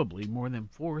 probably more than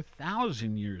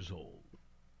 4,000 years old.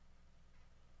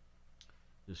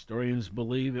 Historians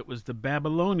believe it was the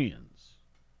Babylonians,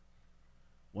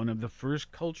 one of the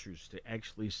first cultures to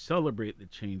actually celebrate the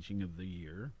changing of the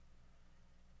year,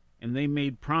 and they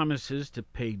made promises to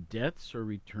pay debts or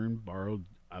return borrowed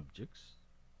objects.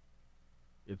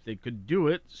 If they could do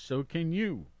it, so can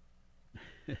you.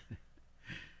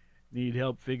 Need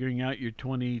help figuring out your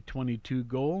 2022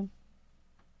 goal?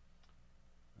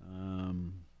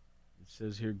 It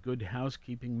says here, Good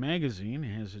Housekeeping Magazine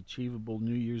has achievable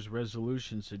New Year's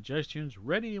resolution suggestions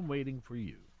ready and waiting for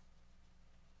you.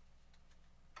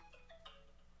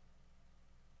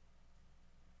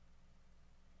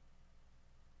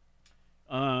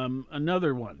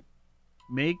 Another one.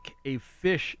 Make a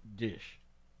fish dish.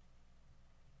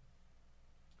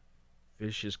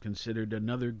 Fish is considered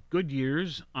another New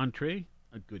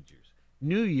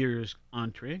Year's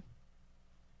entree,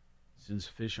 since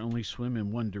fish only swim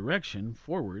in one direction,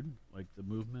 forward, like the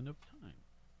movement of time.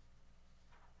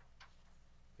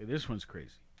 Okay, this one's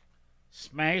crazy.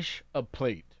 Smash a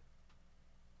plate.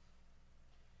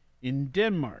 In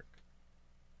Denmark,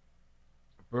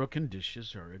 broken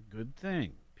dishes are a good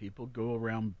thing. People go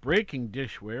around breaking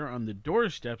dishware on the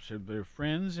doorsteps of their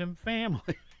friends and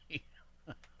family.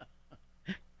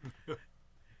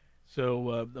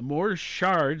 So the more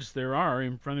shards there are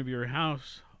in front of your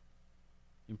house,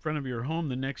 in front of your home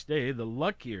the next day, the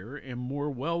luckier and more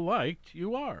well-liked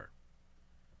you are.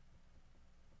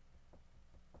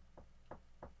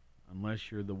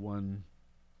 Unless you're the one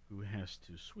who has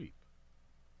to sweep.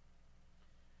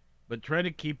 But try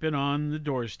to keep it on the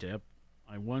doorstep.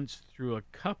 I once threw a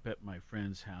cup at my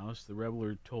friend's house. The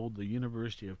reveler told the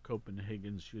University of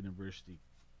Copenhagen's University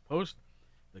Post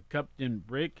the cup didn't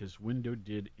break, his window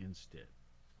did instead.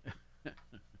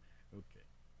 Okay.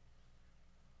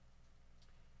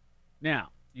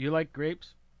 Now, you like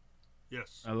grapes?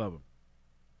 Yes. I love them.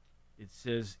 It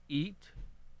says eat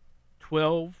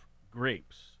 12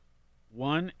 grapes,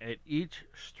 1 at each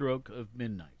stroke of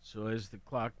midnight. So as the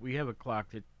clock, we have a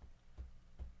clock that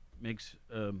makes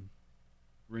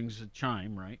rings a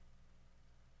chime, right?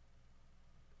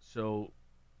 So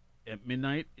at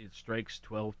midnight it strikes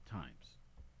 12 times.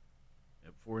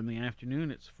 At 4 in the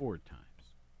afternoon, it's 4 times.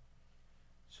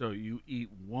 So you eat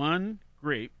one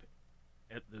grape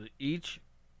at each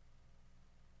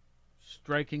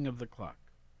striking of the clock.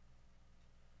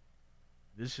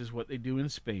 This is what they do in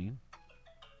Spain.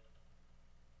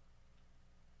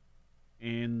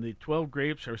 And the 12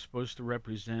 grapes are supposed to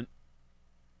represent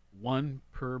 1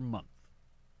 per month.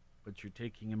 But you're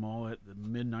taking them all at the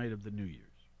midnight of the New Year's.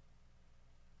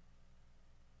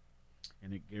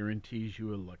 And it guarantees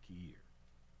you a lucky year.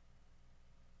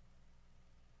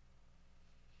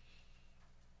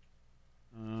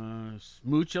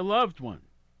 Smooch a loved one.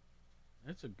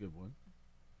 That's a good one.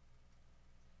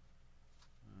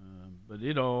 But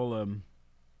it all,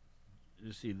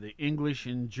 let's see, the English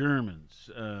and Germans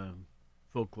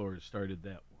folklore started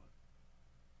that one.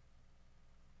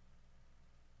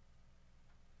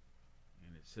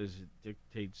 And it says it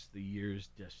dictates the year's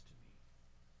destiny.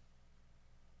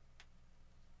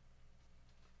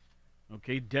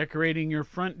 Okay, decorating your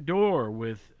front door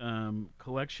with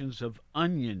collections of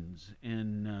onions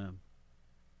and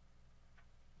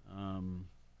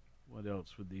what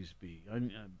else would these be?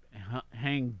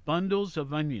 Hang bundles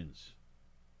of onions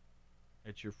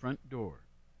at your front door.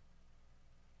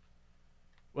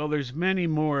 Well, there's many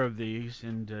more of these,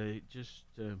 and the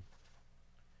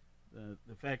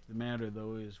fact of the matter,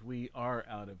 though, is we are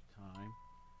out of time,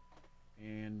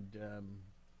 and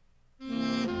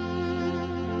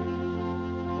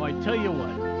I tell you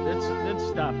what, let's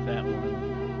stop that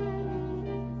one.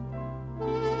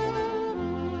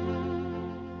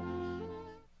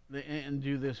 And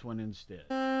do this one instead.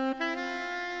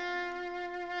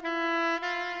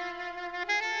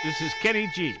 This is Kenny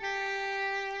G.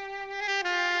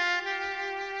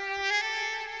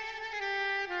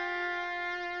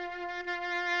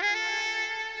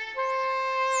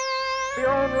 The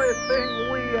only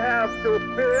thing we have to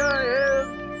fear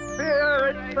is fear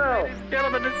itself.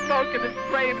 Gentlemen, the smoke and the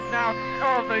flames now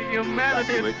cover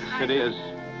humanity. The city as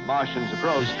Martians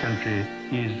approach. This country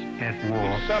is at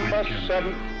war. December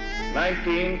 7th,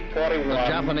 1941. The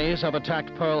Japanese have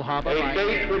attacked Pearl Harbor. A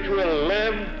date which will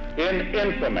live in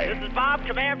infamy. This is Bob,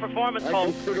 Command Performance I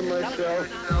consider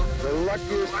myself the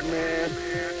luckiest man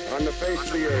on the face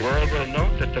of the earth. The world will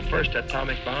note that the first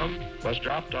atomic bomb was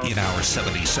dropped on... In our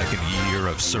 72nd year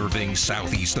of serving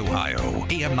Southeast Ohio,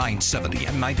 AM 970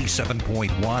 and 97.1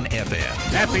 FM.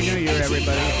 Happy New Year,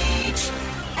 everybody.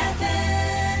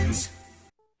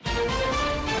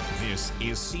 This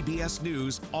is CBS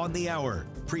News on the Hour,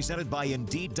 presented by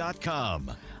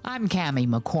Indeed.com. I'm Cammie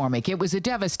McCormick. It was a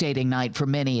devastating night for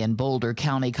many in Boulder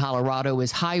County, Colorado,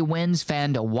 as high winds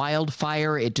fanned a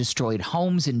wildfire. It destroyed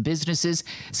homes and businesses.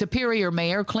 Superior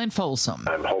Mayor Clint Folsom.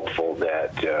 I'm hopeful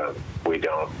that we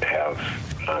don't have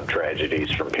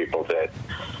tragedies from people that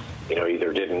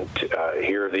either didn't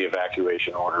hear the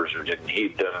evacuation orders or didn't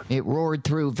heed them. It roared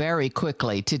through very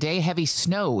quickly. Today, heavy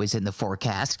snow is in the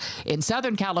forecast. In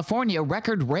Southern California,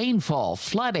 record rainfall,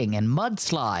 flooding, and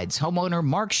mudslides. Homeowner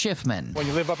Mark Schiffman. When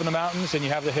you live up in the mountains and you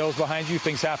have the hills behind you,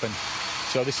 things happen.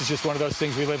 So this is just one of those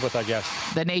things we live with, I guess.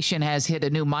 The nation has hit a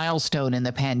new milestone in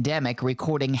the pandemic,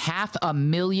 recording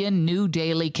 500,000 new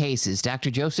daily cases.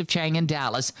 Dr. Joseph Chang in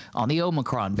Dallas on the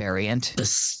Omicron variant. The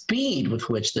speed with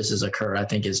which this has occurred, I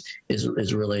think, is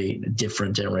really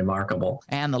different and remarkable.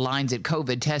 And the lines at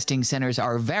COVID testing centers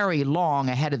are very long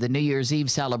ahead of the New Year's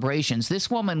Eve celebrations. This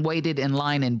woman waited in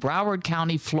line in Broward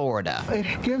County, Florida.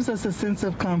 It gives us a sense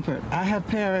of comfort. I have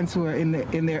parents who are in their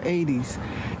 80s,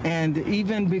 and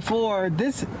even before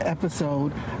this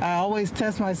episode, I always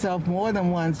test myself more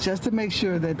than once just to make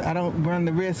sure that I don't run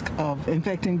the risk of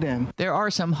infecting them. There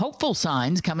are some hopeful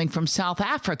signs coming from South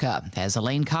Africa, as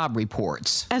Elaine Cobb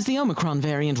reports. As the Omicron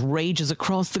variant rages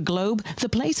across the globe, the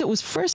place it was first